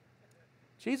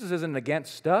 Jesus isn't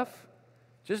against stuff.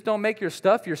 Just don't make your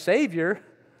stuff your savior.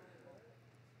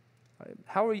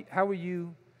 How are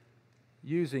you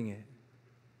using it?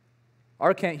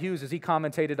 R. Kent Hughes, as he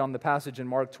commentated on the passage in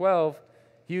Mark 12,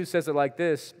 Hughes says it like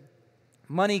this: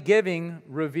 money giving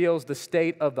reveals the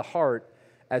state of the heart,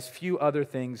 as few other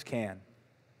things can.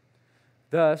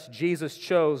 Thus, Jesus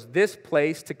chose this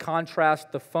place to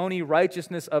contrast the phony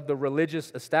righteousness of the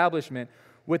religious establishment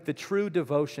with the true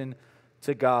devotion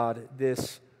to God.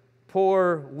 This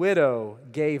poor widow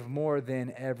gave more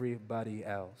than everybody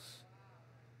else.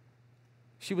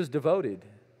 She was devoted.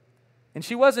 And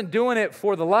she wasn't doing it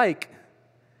for the like.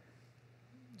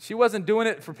 She wasn't doing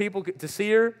it for people to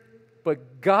see her,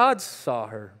 but God saw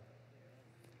her.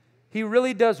 He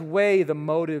really does weigh the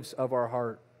motives of our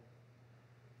heart.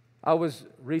 I was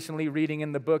recently reading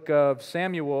in the book of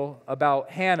Samuel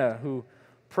about Hannah, who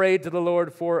prayed to the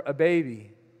Lord for a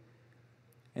baby.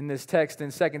 In this text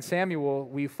in 2 Samuel,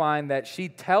 we find that she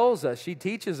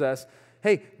teaches us,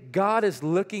 hey, God is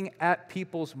looking at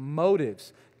people's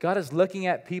motives. God is looking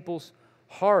at people's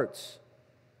hearts.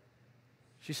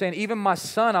 She's saying, even my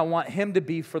son, I want him to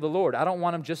be for the Lord. I don't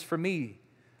want him just for me.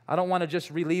 I don't want to just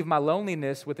relieve my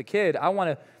loneliness with a kid. I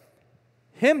want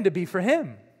him to be for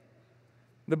him.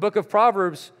 The book of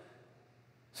Proverbs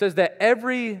says that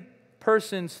every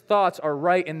person's thoughts are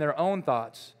right in their own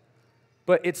thoughts,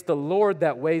 but it's the Lord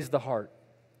that weighs the heart.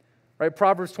 Right?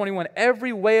 Proverbs 21,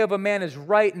 every way of a man is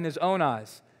right in his own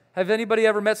eyes. Have anybody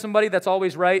ever met somebody that's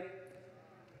always right?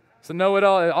 It's a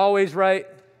know-it-all, always right,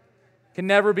 can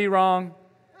never be wrong.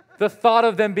 The thought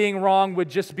of them being wrong would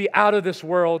just be out of this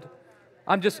world.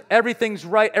 Everything's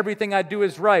right, everything I do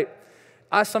is right.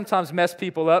 I sometimes mess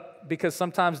people up because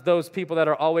sometimes those people that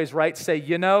are always right say,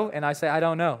 you know, and I say, I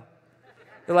don't know.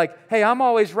 They're like, hey, I'm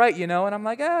always right, you know, and I'm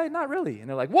like, not really. And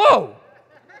they're like, whoa,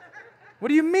 what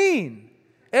do you mean?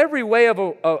 Every way of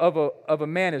a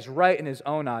man is right in his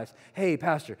own eyes. Hey,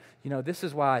 pastor, you know, this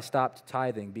is why I stopped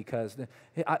tithing because,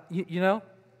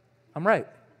 I'm right,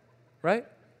 right?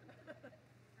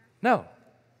 No.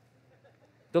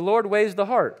 The Lord weighs the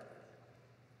heart.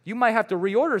 You might have to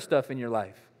reorder stuff in your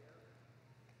life.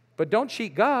 But don't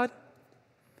cheat God.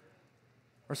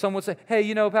 Or someone would say, hey,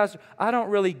 you know, pastor, I don't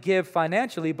really give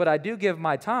financially, but I do give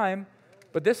my time.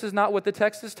 But this is not what the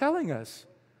text is telling us.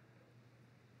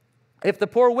 If the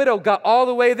poor widow got all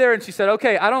the way there and she said,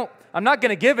 okay, I'm not going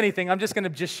to give anything. I'm just going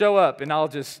to just show up and I'll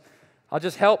just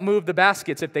help move the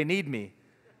baskets if they need me.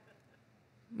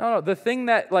 No, the thing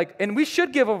that, and we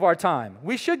should give of our time.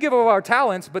 We should give of our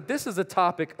talents, but this is a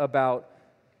topic about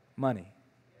money.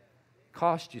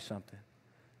 Cost you something.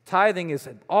 Tithing has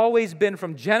always been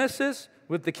from Genesis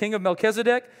with the king of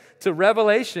Melchizedek to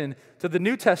Revelation to the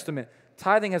New Testament.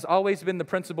 Tithing has always been the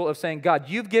principle of saying, God,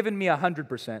 you've given me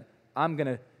 100%. I'm going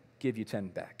to give you 10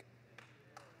 back.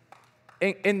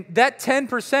 And that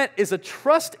 10% is a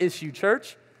trust issue,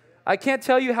 church. I can't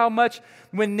tell you how much,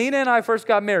 when Nina and I first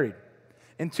got married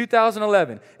in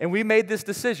 2011, and we made this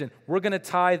decision, we're going to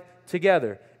tithe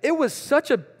together. It was such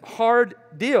a hard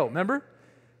deal, remember?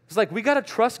 It's like, we got to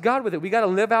trust God with it. We got to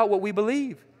live out what we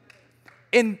believe.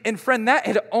 And friend, that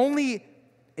had only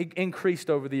increased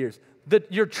over the years.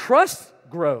 Your trust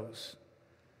grows.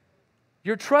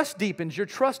 Your trust deepens. Your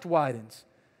trust widens.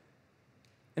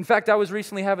 In fact, I was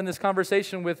recently having this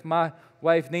conversation with my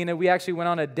wife, Nina. We actually went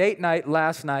on a date night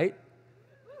last night.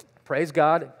 Praise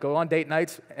God. Go on date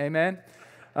nights. Amen.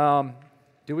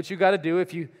 Do what you got to do.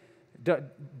 If you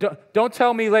don't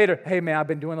tell me later, hey, man, I've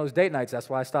been doing those date nights. That's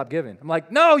why I stopped giving. I'm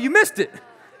like, no, you missed it.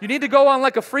 You need to go on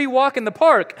like a free walk in the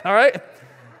park, all right?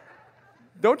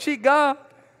 Don't cheat God.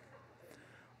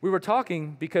 We were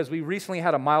talking because we recently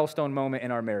had a milestone moment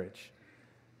in our marriage.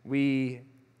 We,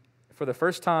 for the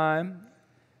first time,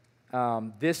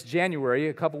 this January,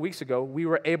 a couple weeks ago, we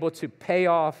were able to pay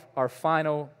off our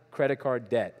final credit card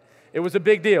debt. It was a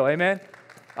big deal, amen?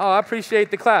 Oh, I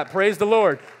appreciate the clap. Praise the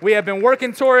Lord. We have been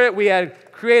working toward it. We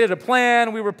had created a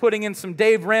plan. We were putting in some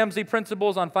Dave Ramsey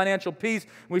principles on financial peace.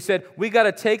 We said, we got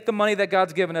to take the money that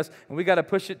God's given us, and we got to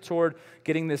push it toward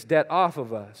getting this debt off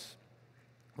of us.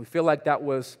 We feel like that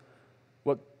was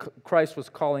what Christ was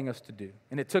calling us to do,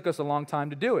 and it took us a long time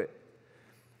to do it.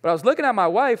 But I was looking at my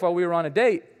wife while we were on a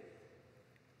date,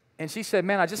 and she said,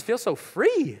 man, I just feel so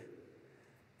free.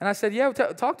 And I said, yeah,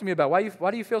 talk to me about it.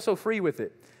 Why do you feel so free with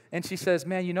it? And she says,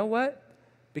 man, you know what?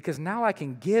 Because now I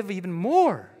can give even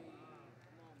more.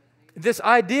 This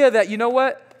idea that, you know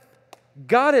what?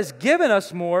 God has given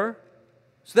us more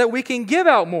so that we can give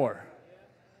out more.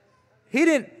 He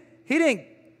didn't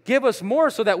give us more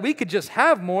so that we could just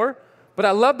have more. But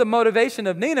I love the motivation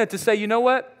of Nina to say, you know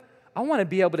what? I want to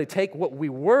be able to take what we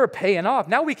were paying off.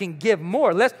 Now we can give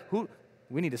more.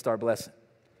 We need to start blessing.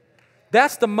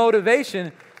 That's the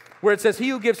motivation where it says, he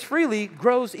who gives freely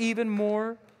grows even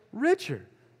more richer.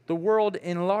 The world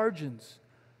enlarges.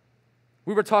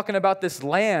 We were talking about this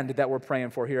land that we're praying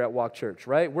for here at Walk Church,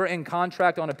 right? We're in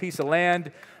contract on a piece of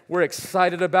land. We're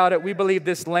excited about it. We believe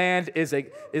this land is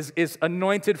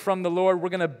anointed from the Lord. We're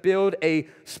going to build a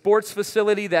sports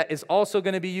facility that is also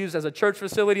going to be used as a church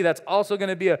facility. That's also going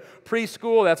to be a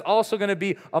preschool. That's also going to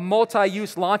be a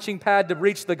multi-use launching pad to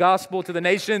reach the gospel to the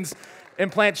nations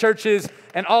and plant churches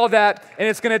and all that. And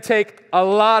it's going to take a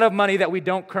lot of money that we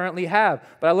don't currently have.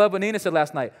 But I love what Nina said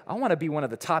last night. I want to be one of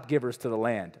the top givers to the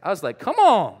land. I was like, come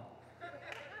on.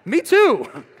 Me too.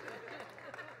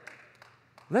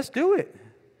 Let's do it.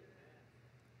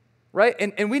 Right?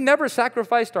 And we never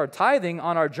sacrificed our tithing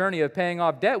on our journey of paying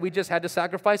off debt. We just had to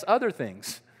sacrifice other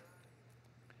things.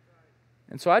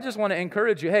 And so I just want to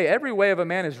encourage you, hey, every way of a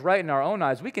man is right in our own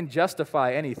eyes. We can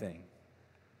justify anything.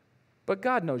 But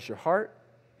God knows your heart.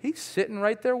 He's sitting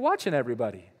right there watching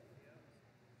everybody.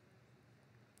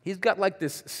 He's got like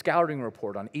this scouting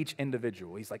report on each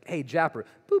individual. He's like, hey, Japper,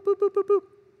 boop, boop, boop, boop, boop.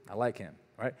 I like him,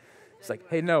 right? It's like,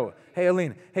 hey, Noah, hey,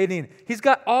 Aline, hey, Dean. He's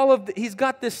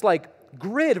got this like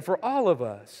grid for all of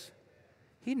us.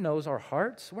 He knows our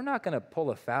hearts. We're not going to pull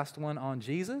a fast one on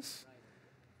Jesus.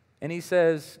 And he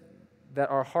says that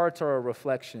our hearts are a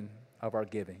reflection of our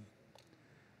giving.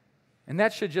 And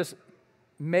that should just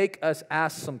make us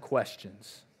ask some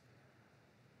questions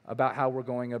about how we're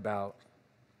going about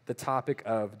the topic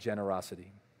of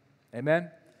generosity.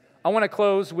 Amen? I want to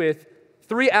close with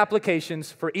 3 applications.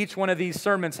 For each one of these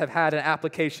sermons have had an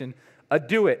application, a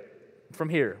do it from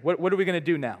here. What are we going to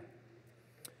do now?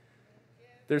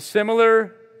 There's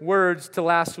similar words to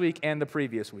last week and the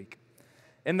previous week.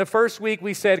 In the first week,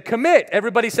 we said commit.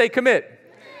 Everybody say commit.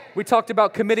 We talked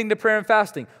about committing to prayer and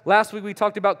fasting. Last week, we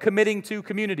talked about committing to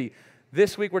community.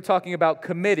 This week, we're talking about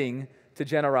committing to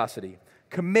generosity.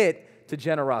 Commit to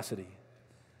generosity.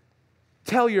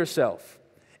 Tell yourself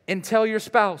and tell your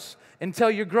spouse and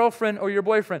tell your girlfriend or your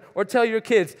boyfriend or tell your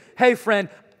kids, hey, friend,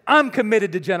 I'm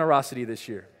committed to generosity this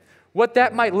year. What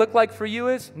that might look like for you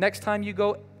is next time you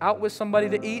go out with somebody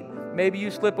to eat, maybe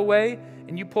you slip away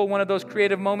and you pull one of those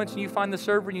creative moments and you find the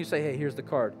server and you say, hey, here's the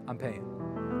card, I'm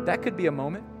paying. That could be a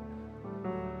moment.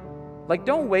 Like,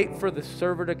 don't wait for the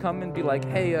server to come and be like,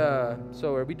 hey,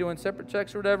 so are we doing separate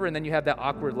checks or whatever? And then you have that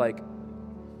awkward, like,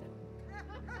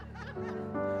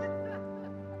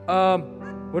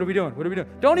 what are we doing? What are we doing?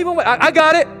 Don't even wait. I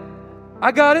got it.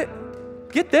 I got it.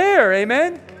 Get there,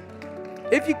 amen?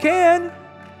 If you can.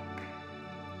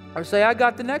 Or say, I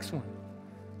got the next one.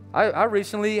 I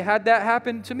recently had that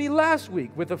happen to me last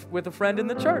week with a friend in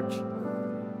the church.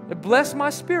 It blessed my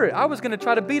spirit. I was going to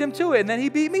try to beat him to it, and then he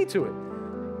beat me to it.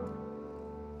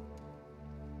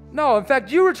 No, in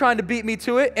fact, you were trying to beat me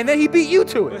to it, and then he beat you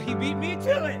to it. He beat me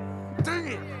to it. Dang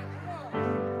it.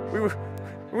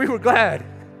 We were glad.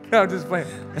 No, I'm just playing.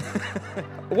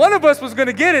 One of us was going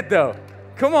to get it, though.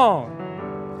 Come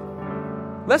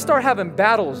on. Let's start having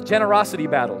battles, generosity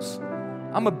battles.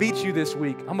 I'm going to beat you this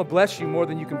week. I'm going to bless you more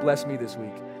than you can bless me this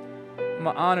week. I'm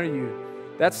going to honor you.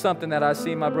 That's something that I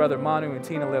see my brother Manu and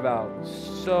Tina live out.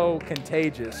 So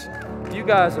contagious. You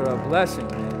guys are a blessing,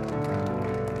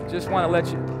 man. Just want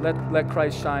to let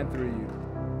Christ shine through you.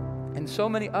 And so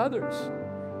many others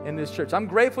in this church. I'm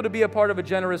grateful to be a part of a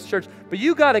generous church, but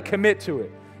you got to commit to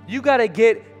it. You got to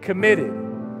get committed.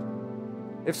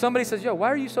 If somebody says, yo, why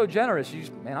are you so generous? You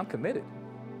just, man, I'm committed.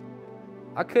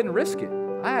 I couldn't risk it.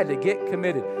 I had to get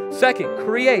committed. Second,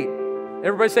 create.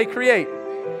 Everybody say create.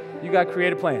 You got to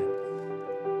create a plan.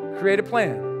 Create a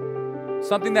plan.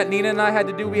 Something that Nina and I had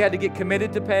to do, we had to get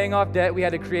committed to paying off debt. We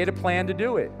had to create a plan to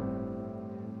do it.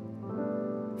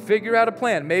 Figure out a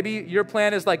plan. Maybe your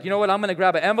plan is like, you know what, I'm going to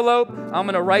grab an envelope. I'm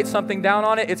going to write something down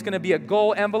on it. It's going to be a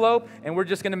goal envelope, and we're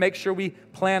just going to make sure we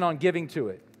plan on giving to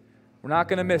it. We're not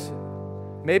going to miss it.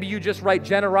 Maybe you just write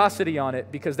generosity on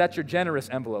it because that's your generous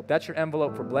envelope. That's your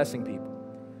envelope for blessing people.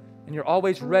 And you're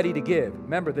always ready to give.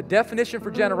 Remember, the definition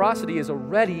for generosity is a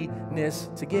readiness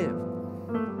to give.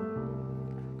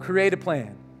 Create a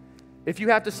plan. If you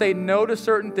have to say no to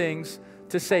certain things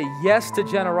to say yes to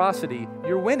generosity,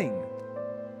 you're winning.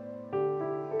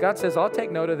 God says, I'll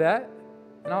take note of that,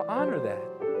 and I'll honor that.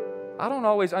 I don't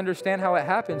always understand how it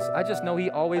happens. I just know He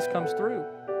always comes through.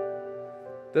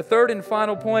 The third and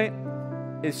final point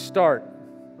is start.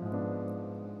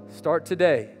 Start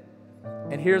today.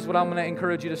 And here's what I'm going to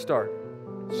encourage you to start.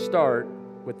 Start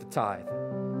with the tithe.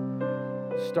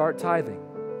 Start tithing.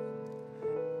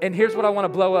 And here's what I want to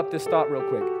blow up this thought real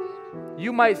quick.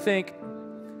 You might think,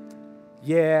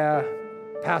 yeah,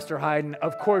 Pastor Hayden,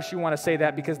 of course you want to say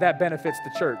that because that benefits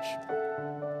the church.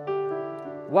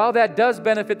 While that does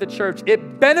benefit the church,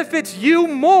 it benefits you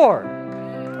more.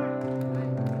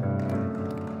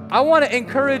 I want to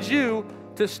encourage you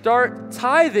to start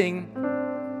tithing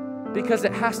because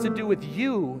it has to do with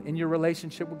you and your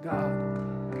relationship with God.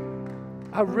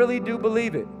 I really do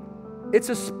believe it. It's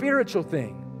a spiritual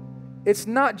thing. It's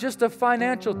not just a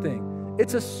financial thing.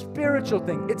 It's a spiritual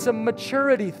thing. It's a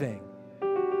maturity thing.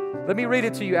 Let me read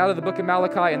it to you out of the book of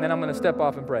Malachi, and then I'm going to step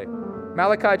off and pray.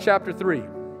 Malachi chapter 3.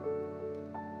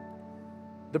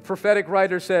 The prophetic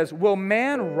writer says, will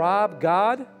man rob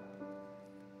God?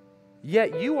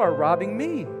 Yet you are robbing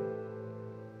me.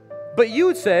 But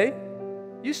you say,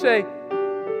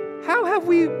 how have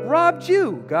we robbed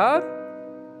you, God?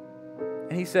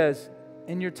 And he says,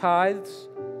 in your tithes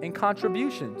and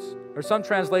contributions. Or some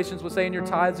translations will say in your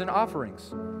tithes and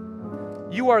offerings.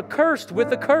 You are cursed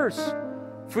with a curse,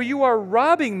 for you are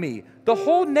robbing me, the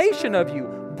whole nation of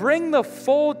you. Bring the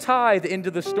full tithe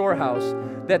into the storehouse,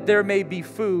 that there may be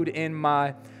food in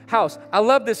my house. I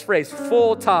love this phrase,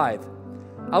 full tithe.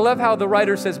 I love how the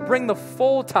writer says, bring the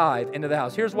full tithe into the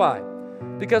house. Here's why.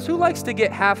 Because who likes to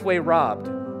get halfway robbed?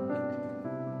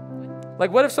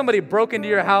 Like, what if somebody broke into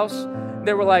your house?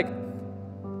 They were like,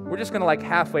 we're just going to like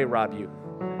halfway rob you.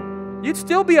 You'd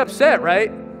still be upset,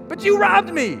 right? But you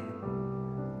robbed me.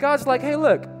 God's like, hey,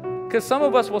 look, because some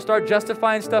of us will start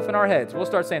justifying stuff in our heads. We'll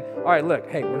start saying, all right, look,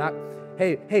 hey,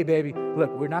 hey, baby,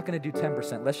 look, we're not going to do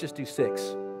 10%. Let's just do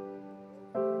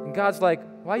 6%. And God's like,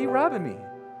 why are you robbing me?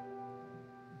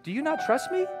 Do you not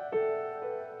trust me?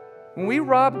 When we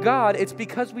rob God, it's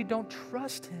because we don't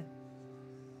trust Him.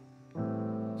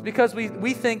 It's because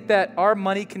we think that our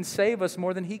money can save us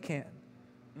more than He can.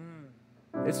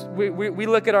 We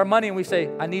look at our money and we say,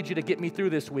 I need you to get me through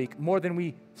this week, more than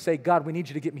we say, God, we need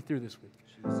you to get me through this week.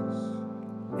 Jesus.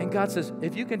 And God says,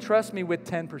 if you can trust me with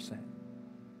 10%,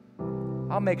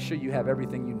 I'll make sure you have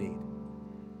everything you need.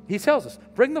 He tells us,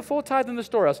 bring the full tithe in the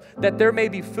storehouse, that there may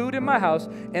be food in my house,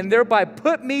 and thereby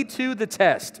put me to the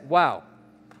test. Wow.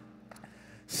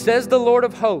 Says the Lord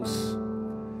of hosts,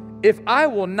 if I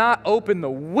will not open the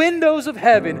windows of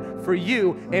heaven for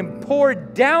you and pour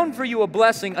down for you a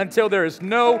blessing until there is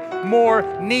no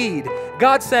more need.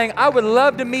 God's saying, I would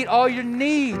love to meet all your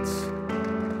needs.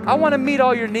 I want to meet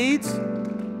all your needs.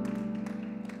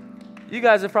 You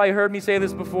guys have probably heard me say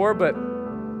this before, but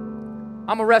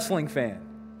I'm a wrestling fan.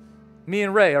 Me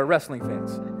and Ray are wrestling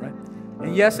fans, right?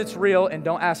 And yes, it's real, and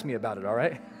don't ask me about it, all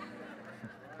right?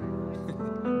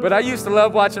 But I used to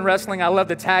love watching wrestling. I love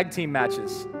the tag team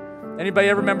matches. Anybody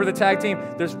ever remember the tag team?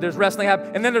 There's wrestling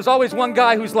happen, and then there's always one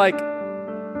guy who's like,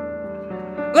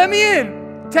 let me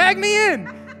in, tag me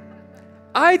in.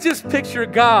 I just picture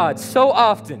God so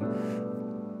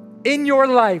often in your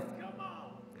life.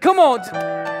 Come on.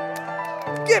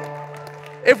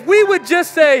 If we would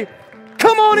just say,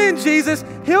 come on in, Jesus,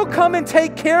 He'll come and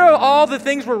take care of all the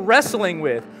things we're wrestling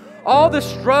with. All the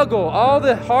struggle, all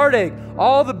the heartache,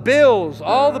 all the bills,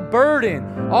 all the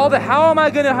burden, all the how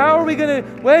are we gonna,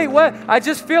 wait, what? I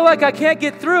just feel like I can't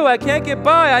get through, I can't get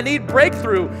by, I need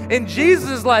breakthrough. And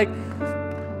Jesus is like,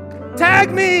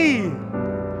 tag me.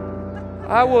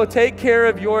 I will take care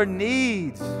of your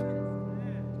needs.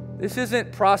 This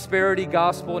isn't prosperity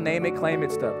gospel, name it, claim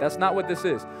it stuff. That's not what this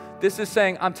is. This is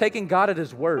saying I'm taking God at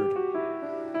His word.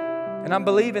 And I'm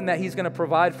believing that He's going to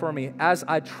provide for me as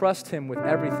I trust Him with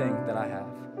everything that I have.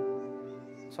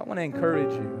 So I want to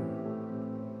encourage you.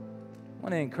 I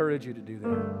want to encourage you to do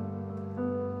that.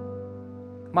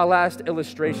 My last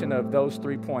illustration of those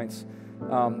 3 points,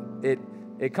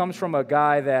 it comes from a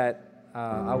guy that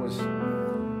I was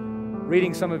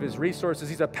reading some of his resources.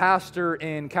 He's a pastor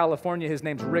in California. His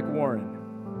name's Rick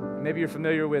Warren. Maybe you're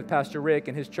familiar with Pastor Rick,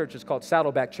 and his church is called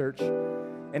Saddleback Church.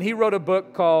 And he wrote a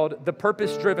book called The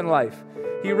Purpose-Driven Life.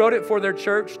 He wrote it for their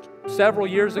church several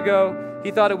years ago.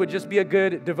 He thought it would just be a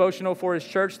good devotional for his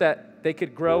church that they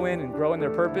could grow in and grow in their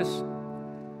purpose.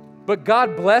 But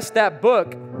God blessed that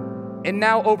book, and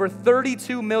now over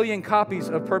 32 million copies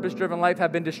of Purpose-Driven Life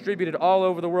have been distributed all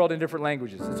over the world in different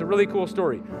languages. It's a really cool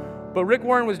story. But Rick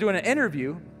Warren was doing an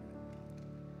interview,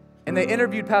 and they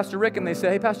interviewed Pastor Rick, and they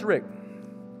said, hey, Pastor Rick,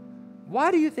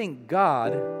 why do you think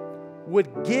God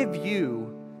would give you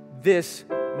this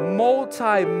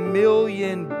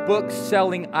multi-million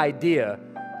book-selling idea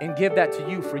and give that to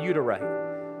you for you to write?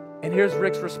 And here's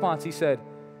Rick's response. He said,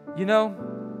 you know,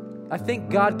 I think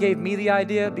God gave me the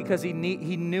idea because he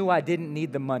knew I didn't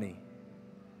need the money.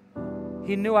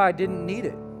 He knew I didn't need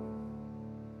it.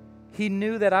 He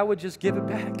knew that I would just give it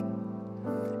back.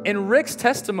 And Rick's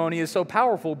testimony is so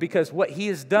powerful because what he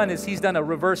has done is he's done a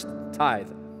reverse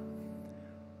tithe.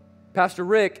 Pastor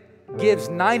Rick gives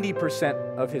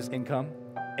 90% of his income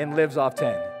and lives off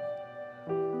 10.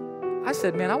 I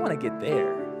said, man, I want to get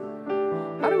there.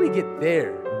 How do we get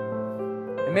there?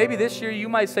 And maybe this year you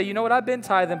might say, you know what, I've been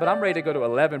tithing, but I'm ready to go to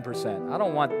 11%. I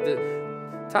don't want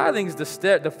tithing's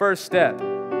the first step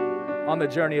on the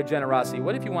journey of generosity?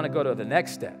 What if you want to go to the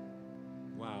next step?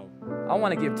 Wow. I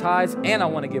want to give tithes and I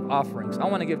want to give offerings. I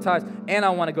want to give tithes and I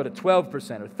want to go to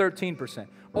 12% or 13%.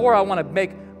 Or I want to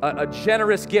make a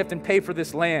generous gift and pay for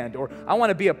this land. Or I want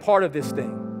to be a part of this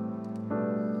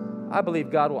thing. I believe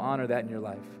God will honor that in your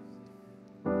life.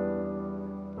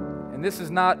 And this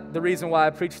is not the reason why I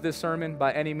preached this sermon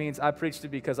by any means. I preached it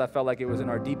because I felt like it was in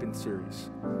our Deepen series.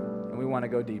 And we want to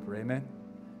go deeper. Amen?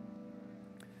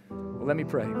 Well, let me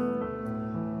pray.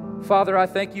 Father, I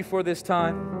thank you for this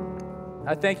time.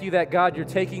 I thank you that, God, you're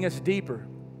taking us deeper.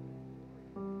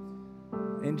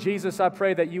 And Jesus, I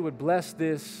pray that you would bless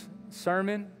this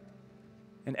sermon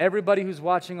and everybody who's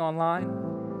watching online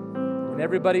and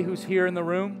everybody who's here in the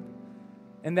room,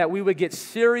 and that we would get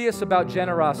serious about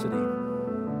generosity.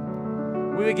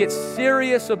 We would get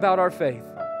serious about our faith.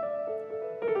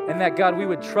 And that, God, we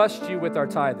would trust you with our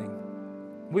tithing.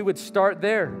 We would start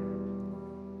there.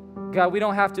 God, we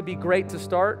don't have to be great to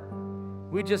start.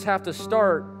 We just have to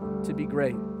start to be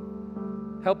great.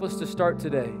 Help us to start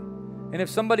today. And if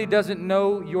somebody doesn't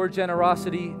know your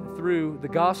generosity through the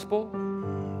gospel,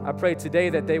 I pray today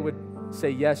that they would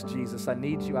say, yes, Jesus, I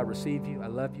need you, I receive you, I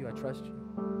love you, I trust you.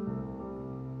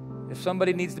 If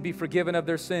somebody needs to be forgiven of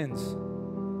their sins,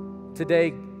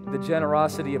 today the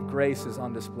generosity of grace is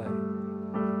on display.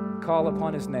 Call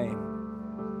upon his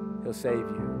name, he'll save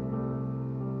you.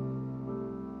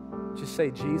 Just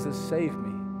say, Jesus, save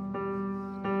me.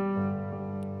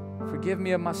 Forgive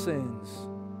me of my sins.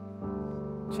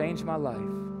 Change my life.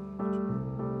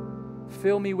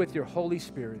 Fill me with your Holy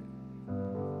Spirit.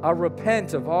 I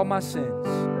repent of all my sins.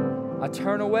 I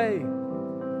turn away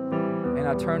and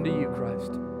I turn to you,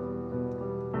 Christ,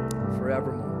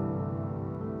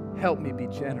 forevermore. Help me be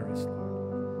generous,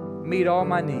 Lord. Meet all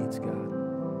my needs,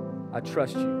 God. I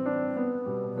trust you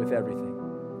with everything.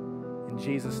 In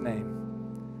Jesus' name,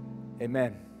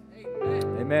 amen.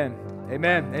 Amen.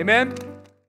 Amen. Amen.